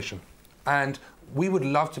substation. And we would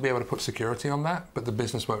love to be able to put security on that, but the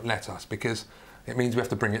business won't let us because it means we have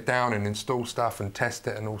to bring it down and install stuff and test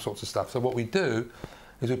it and all sorts of stuff. So what we do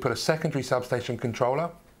is we put a secondary substation controller,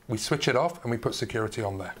 we switch it off, and we put security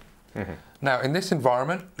on there. Now, in this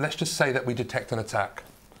environment, let's just say that we detect an attack.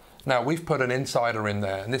 Now, we've put an insider in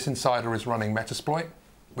there, and this insider is running Metasploit,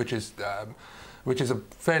 which is a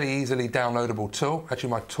fairly easily downloadable tool.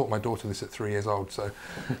 Actually, I taught my daughter this at 3 years old. So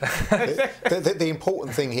the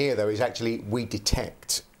important thing here, though, is actually we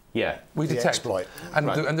detect. Yeah, we detect. Exploit.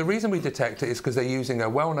 And the reason we detect it is because they're using a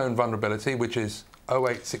well-known vulnerability, which is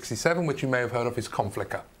 0867, which you may have heard of, is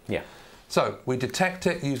Conflicker. Yeah. So we detect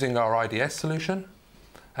it using our IDS solution,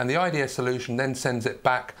 and the IDS solution then sends it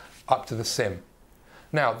back up to the SIEM.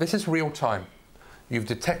 Now, this is real time. You've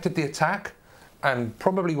detected the attack, and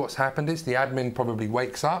probably what's happened is the admin probably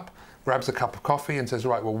wakes up, grabs a cup of coffee and says,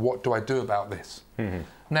 right, well, what do I do about this?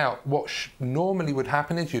 Now, what normally would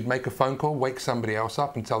happen is you'd make a phone call, wake somebody else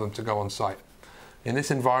up and tell them to go on site. In this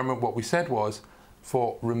environment, what we said was,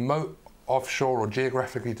 for remote, offshore or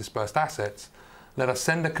geographically dispersed assets, let us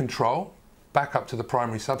send a control back up to the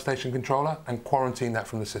primary substation controller and quarantine that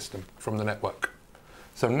from the system, from the network.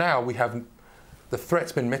 So now we have, the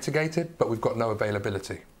threat's been mitigated, but we've got no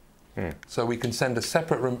availability. So we can send a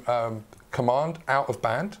separate command out of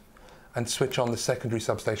band and switch on the secondary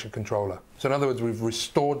substation controller. So in other words, we've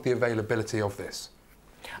restored the availability of this.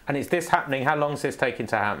 And is this happening? How long is this taking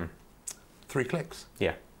to happen? 3 clicks.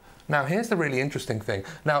 Yeah. Now, here's the really interesting thing.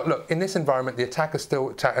 Now, look, in this environment, the attacker's still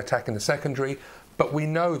attacking the secondary, but we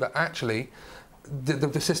know that actually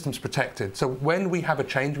the system's protected. So when we have a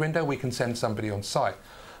change window, we can send somebody on site.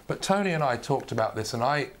 But Tony and I talked about this, and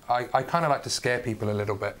I kind of like to scare people a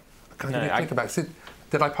little bit. Can I give you a click about it?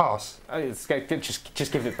 Did I pass?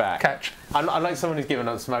 Just give it back. Catch. I like someone who's given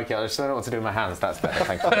up smoking. I just don't know what to do with my hands. That's better,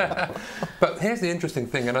 thank you. But here's the interesting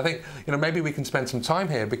thing, and I think maybe we can spend some time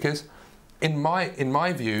here, because in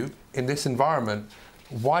my view, in this environment,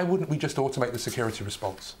 why wouldn't we just automate the security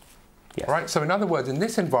response? Yes. Right. So in other words, in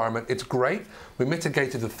this environment, it's great. We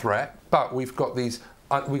mitigated the threat, but we've got these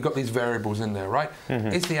variables in there, right?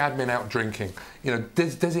 Is the admin out drinking?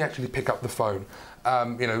 Does he actually pick up the phone?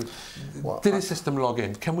 Did his system log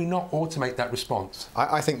in? Can we not automate that response?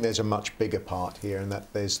 I think there's a much bigger part here, in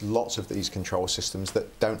that there's lots of these control systems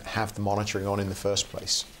that don't have the monitoring on in the first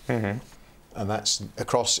place. And that's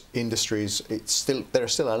across industries. There are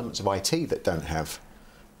still elements of IT that don't have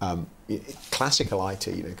classical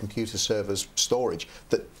IT, computer servers, storage,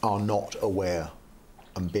 that are not aware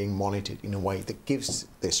and being monitored in a way that gives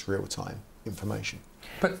this real-time information.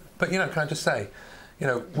 But can I just say,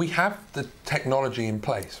 we have the technology in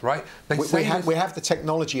place, right? We have the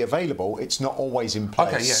technology available. It's not always in place.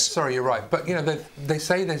 Okay, yeah, sorry, you're right. But they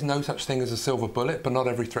say there's no such thing as a silver bullet, but not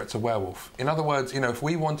every threat's a werewolf. In other words, if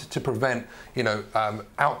we wanted to prevent,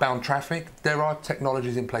 outbound traffic, there are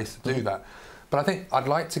technologies in place to do that. But I think I'd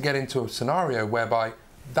like to get into a scenario whereby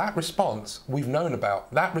that response we've known about,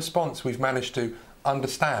 that response we've managed to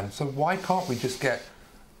understand. So why can't we just get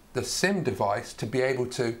the SIEM device to be able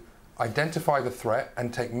to identify the threat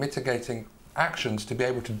and take mitigating actions to be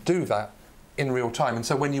able to do that in real time? And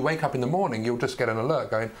so when you wake up in the morning, you'll just get an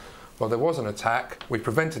alert going, well, there was an attack, we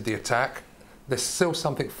prevented the attack, there's still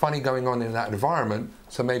something funny going on in that environment,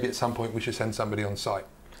 so maybe at some point we should send somebody on site.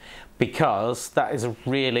 Because that is a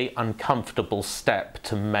really uncomfortable step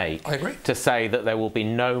to make. I agree. To say that there will be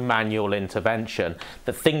no manual intervention,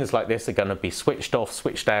 that things like this are going to be switched off,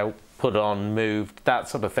 switched out, put on, moved, that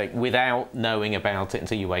sort of thing, without knowing about it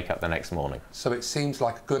until you wake up the next morning. So it seems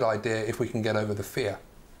like a good idea if we can get over the fear.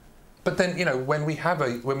 But then, you know, when we have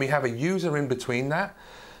a user in between that,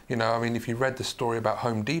 you know, I mean, if you read the story about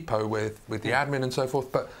Home Depot with the admin and so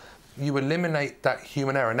forth, but you eliminate that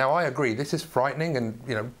human error. Now, I agree, this is frightening, and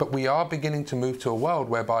you know, but we are beginning to move to a world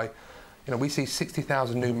whereby, you know, we see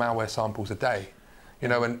 60,000 new malware samples a day, you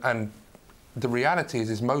know, and the reality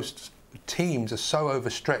is most teams are so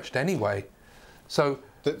overstretched anyway. So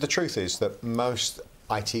the truth is that most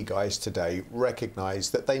IT guys today recognise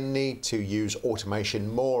that they need to use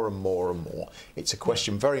automation more and more and more. It's a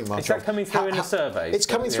question very much. Is that coming through in the surveys? It's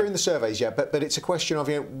coming through in the surveys, yeah. But it's a question of,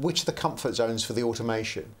 you know, which are the comfort zones for the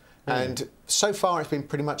automation. And so far, it's been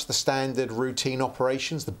pretty much the standard routine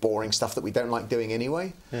operations, the boring stuff that we don't like doing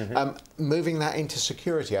anyway. Moving that into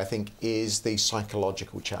security, I think, is the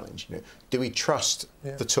psychological challenge. You know, do we trust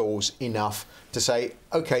the tools enough to say,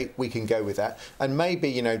 OK, we can go with that? And maybe,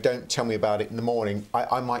 you know, don't tell me about it in the morning.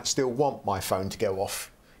 I might still want my phone to go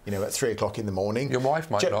off, you know, at 3 o'clock in the morning. Your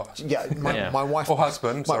wife might not. Yeah, my wife. Or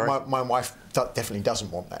husband, sorry. My wife definitely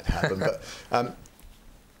doesn't want that to happen. But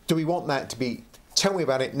do we want that to be... Tell me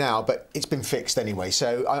about it now, but it's been fixed anyway.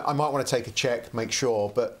 So I might want to take a check, make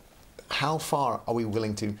sure, but how far are we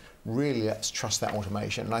willing to really let's trust that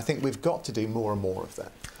automation? And I think we've got to do more and more of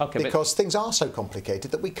that. Okay, because things are so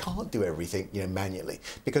complicated that we can't do everything, you know, manually.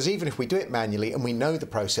 Because even if we do it manually and we know the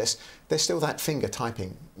process, there's still that finger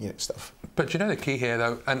typing, you know, stuff. But you know the key here,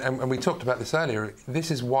 though, and we talked about this earlier,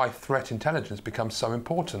 this is why threat intelligence becomes so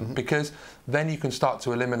important, because then you can start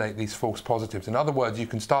to eliminate these false positives. In other words, you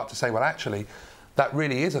can start to say, well, actually, that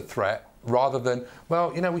really is a threat, rather than,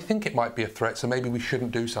 well, you know, we think it might be a threat, so maybe we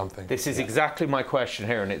shouldn't do something. This is exactly my question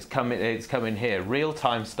here, and it's coming here.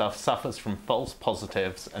 Real-time stuff suffers from false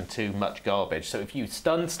positives and too much garbage. So if you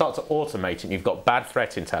start to automate it, and you've got bad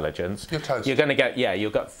threat intelligence, you're toast. You're going to get,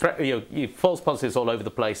 you've got false positives all over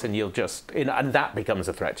the place, and you'll just, and that becomes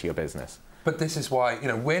a threat to your business. But this is why, you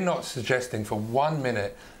know, we're not suggesting for 1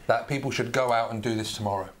 minute that people should go out and do this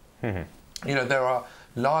tomorrow. You know, there are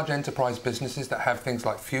large enterprise businesses that have things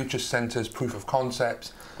like future centers, proof of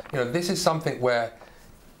concepts. You know, this is something where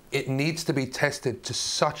it needs to be tested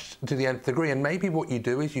to the nth degree. And maybe what you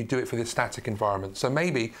do is you do it for the static environment. So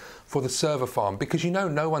maybe for the server farm, because you know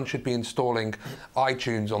no one should be installing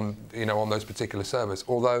iTunes on, you know, on those particular servers.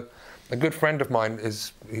 Although a good friend of mine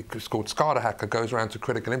he's called SCADA Hacker, goes around to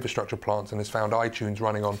critical infrastructure plants and has found iTunes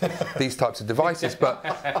running on these types of devices. But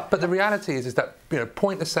the reality is that, you know,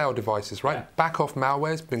 point-of-sale devices, right? Back-off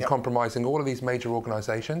malware has been compromising all of these major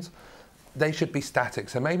organizations. They should be static.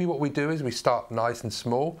 So maybe what we do is we start nice and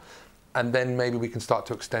small, and then maybe we can start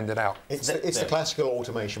to extend it out. It's the classical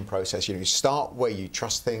automation process. You know, you start where you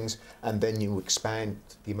trust things, and then you expand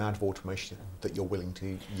the amount of automation that you're willing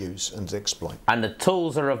to use and to exploit. And the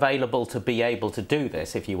tools are available to be able to do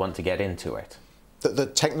this if you want to get into it. The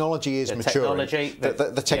technology is maturing.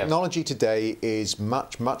 The technology today is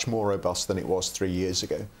much more robust than it was 3 years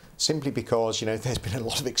ago. Simply because, you know, there's been a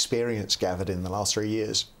lot of experience gathered in the last 3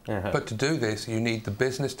 years. But to do this, you need the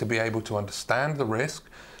business to be able to understand the risk,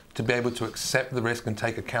 to be able to accept the risk and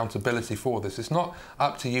take accountability for this. It's not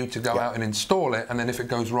up to you to go out and install it, and then if it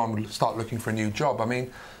goes wrong, start looking for a new job. I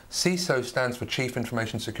mean, CISO stands for Chief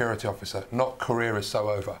Information Security Officer, not career is so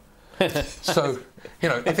over. So, you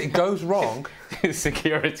know, if it goes wrong...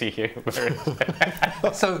 Security humor.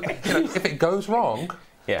 So, you know, if it goes wrong...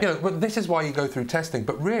 You know, but this is why you go through testing.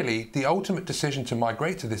 But really, the ultimate decision to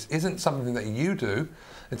migrate to this isn't something that you do.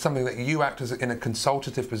 It's something that you act as in a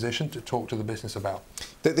consultative position to talk to the business about.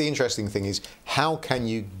 The interesting thing is, how can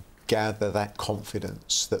you gather that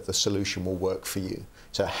confidence that the solution will work for you?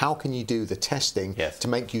 So how can you do the testing to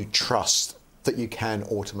make you trust that you can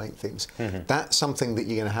automate things? That's something that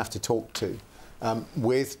you're going to have to talk to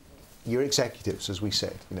with your executives, as we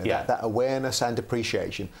said. You know, that awareness and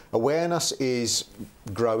appreciation. Awareness is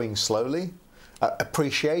growing slowly.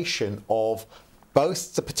 Appreciation of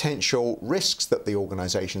both the potential risks that the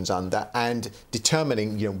organisation's under and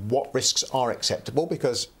determining, you know, what risks are acceptable,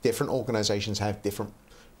 because different organisations have different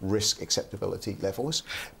risk acceptability levels,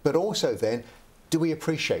 but also then do we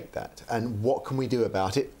appreciate that? And what can we do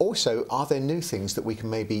about it? Also, are there new things that we can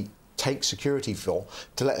maybe take security for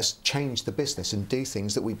to let us change the business and do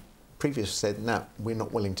things that we previously said, no, we're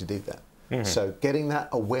not willing to do that. So getting that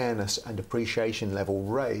awareness and appreciation level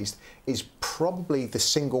raised is probably the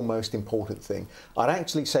single most important thing. I'd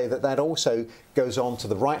actually say that that also goes on to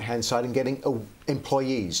the right-hand side and getting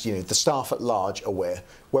employees, you know, the staff at large aware.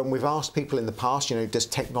 When we've asked people in the past, you know, does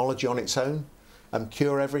technology on its own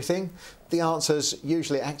cure everything? The answer's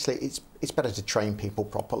usually actually it's better to train people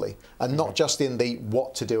properly, and not just in the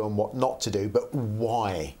what to do and what not to do, but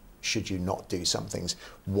why should you not do some things?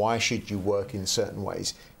 Why should you work in certain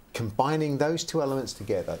ways? Combining those two elements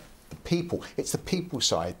together, it's the people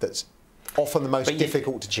side that's often the most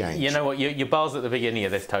difficult to change. You know what, your bars at the beginning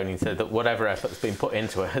of this, Tony, said that whatever effort's been put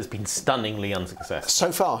into it has been stunningly unsuccessful.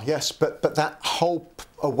 So far, yes, but that whole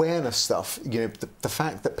awareness stuff, you know, the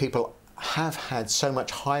fact that people have had so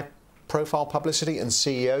much high-profile publicity and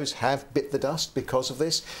CEOs have bit the dust because of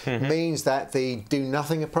this means that the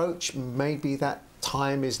do-nothing approach, maybe that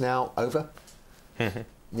time is now over.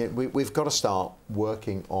 You know, we've got to start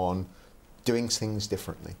working on doing things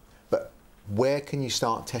differently. But where can you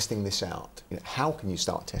start testing this out? You know, how can you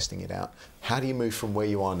start testing it out? How do you move from where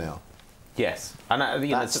you are now? Yes, and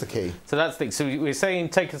that's the key. So that's the thing. So we're saying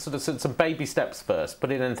take some baby steps first.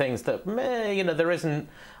 Put it in things that you know, there isn't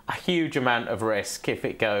a huge amount of risk if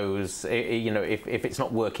it goes. You know, if it's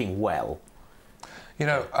not working well. You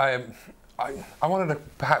know, I wanted to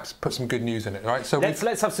perhaps put some good news in it, right? So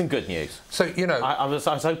let's have some good news. So, you know, I was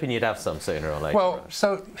hoping you'd have some sooner or later. Well,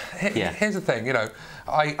 so here's the thing. You know,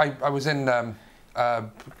 I was in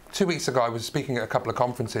 2 weeks ago. I was speaking at a couple of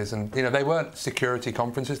conferences, and you know, they weren't security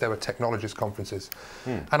conferences; they were technologist conferences.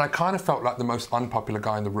 And I kind of felt like the most unpopular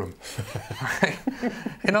guy in the room.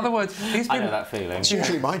 In other words, these people, I know that feeling. It's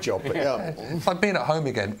usually my job, but yeah. It's like being at home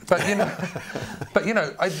again. But you know,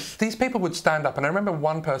 these people would stand up, and I remember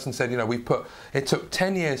one person said, you know, it took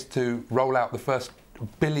 10 years to roll out the first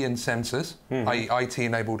billion sensors, i.e.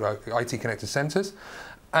 IT-enabled, IT-connected sensors.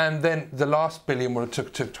 And then the last billion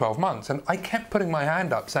took 12 months. And I kept putting my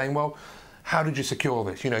hand up saying, well, how did you secure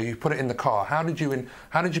this? You know, you put it in the car. How did you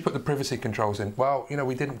put the privacy controls in? Well, you know,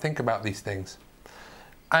 we didn't think about these things.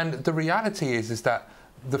 And the reality is that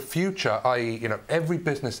the future, i.e., you know, every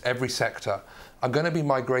business, every sector, are going to be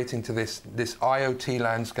migrating to this IoT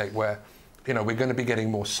landscape where, you know, we're going to be getting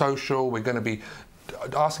more social. We're going to be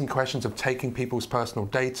asking questions of taking people's personal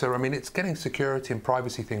data. I mean, it's getting security and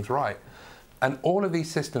privacy things right. And all of these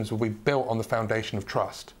systems will be built on the foundation of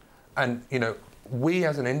trust. And, you know, we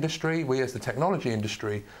as an industry, we as the technology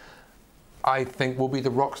industry, I think will be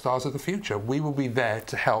the rock stars of the future. We will be there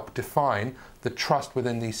to help define the trust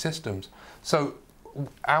within these systems. So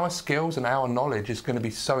our skills and our knowledge is going to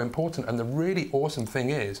be so important. And the really awesome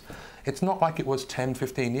thing is, it's not like it was 10,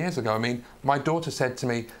 15 years ago. I mean, my daughter said to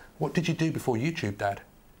me, "What did you do before YouTube, Dad?"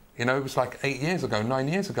 You know, it was like 8 years ago, 9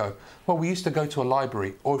 years ago. Well, we used to go to a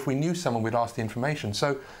library, or if we knew someone, we'd ask the information.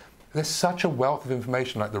 So there's such a wealth of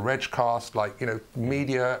information, like the Webcast, like, you know,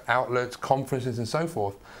 media outlets, conferences, and so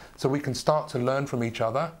forth. So we can start to learn from each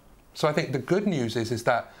other. So I think the good news is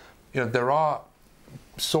that, you know, there are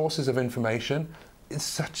sources of information. It's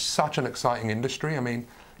such an exciting industry. I mean,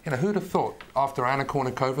 you know, who'd have thought after Anna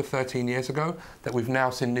Kournikova 13 years ago that we've now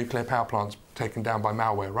seen nuclear power plants taken down by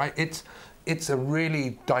malware, right? It's a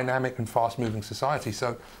really dynamic and fast-moving society.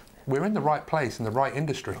 So we're in the right place, in the right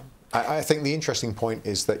industry. I think the interesting point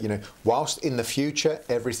is that, you know, whilst in the future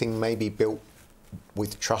everything may be built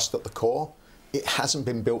with trust at the core, it hasn't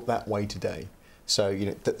been built that way today. So, you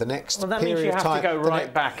know, the next period of time... Well, that means you have to go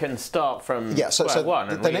right back and start from square one.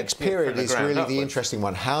 And the next period is really the interesting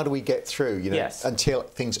one. How do we get through, you know, until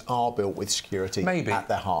things are built with security at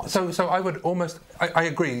their heart? So I would almost... I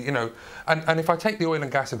agree, you know, and if I take the oil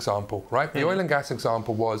and gas example, right? The oil and gas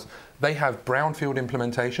example was they have brownfield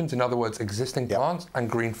implementations, in other words, existing plants, and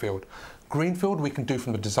greenfield. Greenfield we can do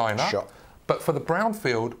from the design up. Sure. But for the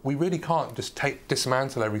brownfield, we really can't just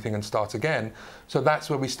dismantle everything and start again. So that's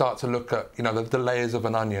where we start to look at, you know, the layers of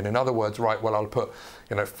an onion. In other words, right, well, I'll put,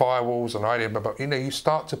 you know, firewalls and idea, but you know, you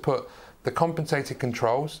start to put the compensated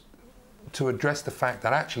controls to address the fact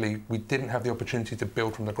that actually we didn't have the opportunity to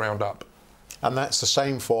build from the ground up. And that's the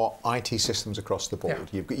same for IT systems across the board.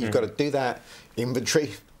 Yeah. You've got to do that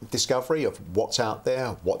inventory discovery of what's out there,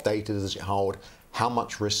 what data does it hold, how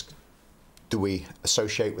much risk do we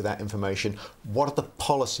associate with that information? What are the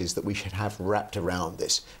policies that we should have wrapped around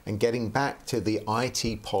this? And getting back to the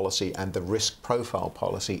IT policy and the risk profile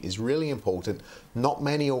policy is really important. Not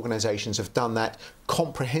many organizations have done that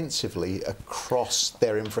comprehensively across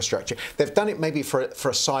their infrastructure. They've done it maybe for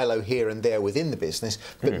a silo here and there within the business,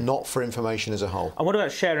 but not for information as a whole. And what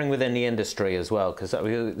about sharing within the industry as well? Because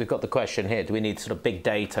we've got the question here, do we need sort of big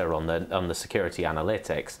data on the security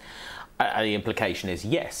analytics? The implication is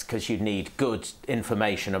yes, because you need good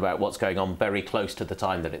information about what's going on very close to the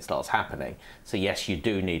time that it starts happening. So yes, you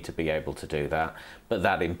do need to be able to do that, but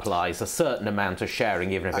that implies a certain amount of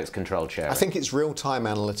sharing, even if it's controlled sharing. I think it's real-time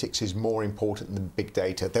analytics is more important than big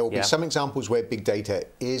data. There will be some examples where big data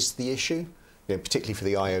is the issue, particularly for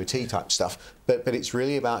the IoT type stuff, but it's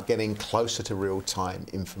really about getting closer to real-time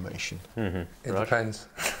information. It depends.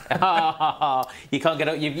 You can't get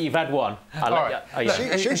out. You've had one.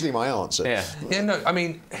 It's usually my answer. Yeah, no, I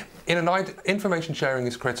mean, information sharing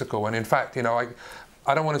is critical, and in fact,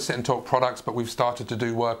 I don't want to sit and talk products, but we've started to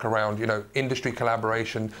do work around, industry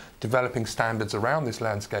collaboration, developing standards around this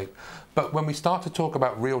landscape. But when we start to talk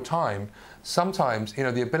about real time, sometimes,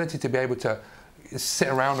 the ability to be able to sit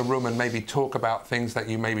around a room and maybe talk about things that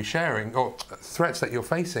you may be sharing or threats that you're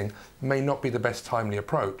facing may not be the best timely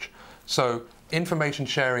approach. So information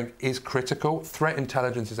sharing is critical. Threat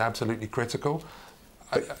intelligence is absolutely critical.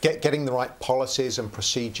 Getting the right policies and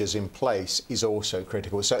procedures in place is also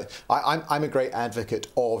critical. So I'm a great advocate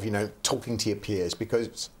of, talking to your peers,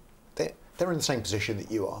 because they're in the same position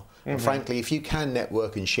that you are. And frankly, if you can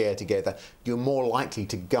network and share together, you're more likely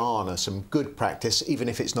to garner some good practice, even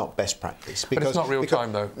if it's not best practice. But it's not real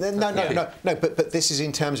time, though. No. But this is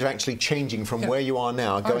in terms of actually changing from where you are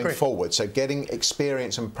now going forward. So getting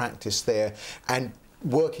experience and practice there and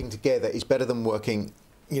working together is better than working,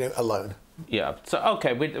 alone. Yeah. So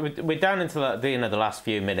okay, we're down into the last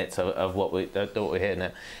few minutes of what we're hearing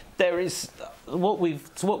now. There is what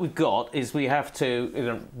we've got is we have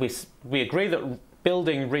to we agree that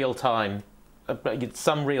building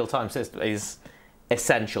some real time system is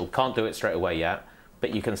essential. Can't do it straight away yet,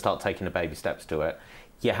 but you can start taking the baby steps to it.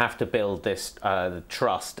 You have to build this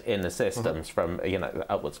trust in the systems from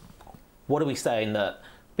upwards. What are we saying that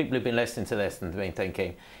people who've been listening to this and been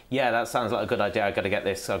thinking, yeah, that sounds like a good idea, I've got to get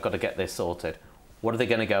this sorted. What are they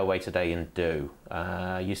going to go away today and do?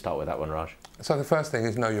 You start with that one, Raj. So the first thing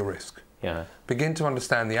is know your risk. Yeah. Begin to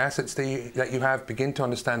understand the assets that you have, begin to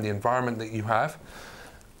understand the environment that you have,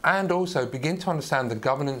 and also begin to understand the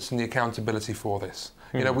governance and the accountability for this.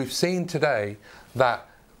 We've seen today that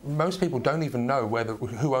most people don't even know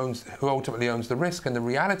who ultimately owns the risk, and the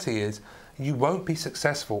reality is you won't be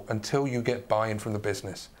successful until you get buy-in from the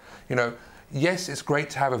business. Yes, it's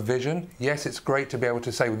great to have a vision. Yes, it's great to be able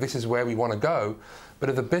to say, well, this is where we want to go. But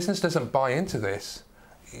if the business doesn't buy into this,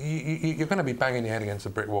 you're going to be banging your head against a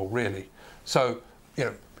brick wall, really. So,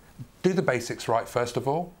 do the basics right, first of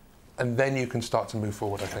all, and then you can start to move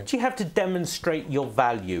forward, I think. Do you have to demonstrate your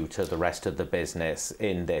value to the rest of the business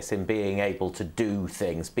in being able to do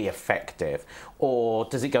things, be effective? Or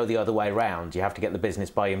does it go the other way around? You have to get the business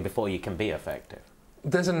buy-in before you can be effective?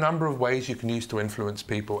 There's a number of ways you can use to influence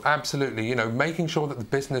people. Absolutely, making sure that the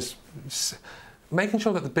business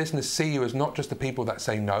see you as not just the people that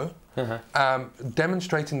say no,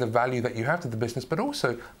 demonstrating the value that you have to the business, but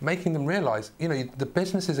also making them realise, the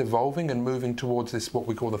business is evolving and moving towards this, what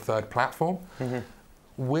we call the third platform.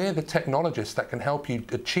 We're the technologists that can help you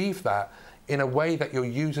achieve that in a way that your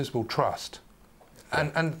users will trust.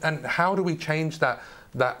 And how do we change that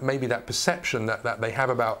perception that they have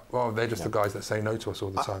about, well, they're just the guys that say no to us all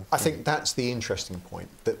the time. I think that's the interesting point,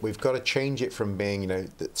 that we've got to change it from being,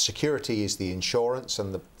 that security is the insurance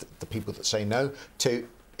and the people that say no, to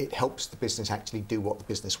it helps the business actually do what the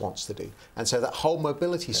business wants to do. And so that whole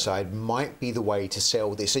mobility side might be the way to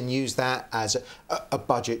sell this and use that as a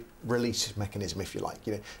budget release mechanism, if you like,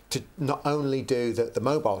 to not only do the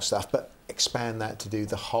mobile stuff, but expand that to do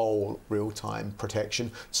the whole real-time protection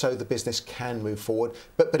so the business can move forward.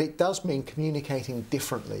 But it does mean communicating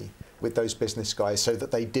differently with those business guys so that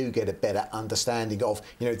they do get a better understanding of,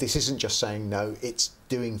 this isn't just saying no, it's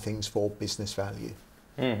doing things for business value.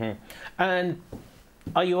 And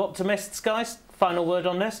are you optimists, guys? Final word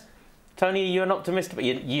on this? Tony, are you an optimist?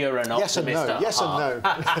 You're an optimist. Yes and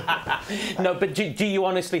no. No, but do you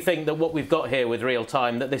honestly think that what we've got here with real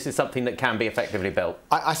time, that this is something that can be effectively built?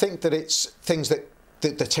 I think that it's things that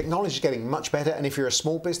the technology is getting much better, and if you're a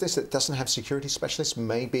small business that doesn't have security specialists,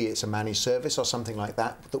 maybe it's a managed service or something like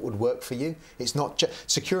that would work for you. It's not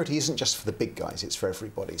security isn't just for the big guys; it's for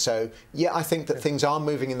everybody. So yeah, I think that things are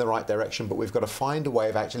moving in the right direction, but we've got to find a way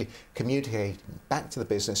of actually communicating back to the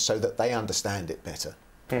business so that they understand it better.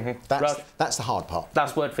 That's the hard part.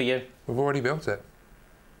 Last word for you. We've already built it.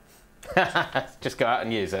 Just go out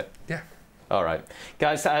and use it. Yeah. All right,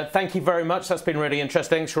 guys. Thank you very much. That's been really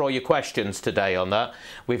interesting. Thanks for all your questions today on that.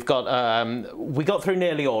 We got through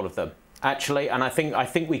nearly all of them, actually, and I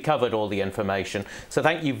think we covered all the information. So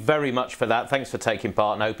thank you very much for that. Thanks for taking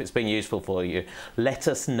part, and I hope it's been useful for you. Let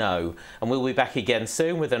us know, and we'll be back again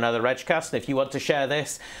soon with another Webcast. And if you want to share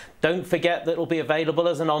this, don't forget that it'll be available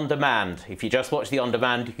as an on-demand. If you just watch the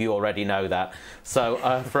on-demand, you already know that.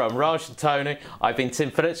 So from Raj and Tony, I've been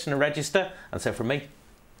Tim Phillips from the Register, and so from me,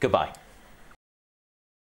 goodbye.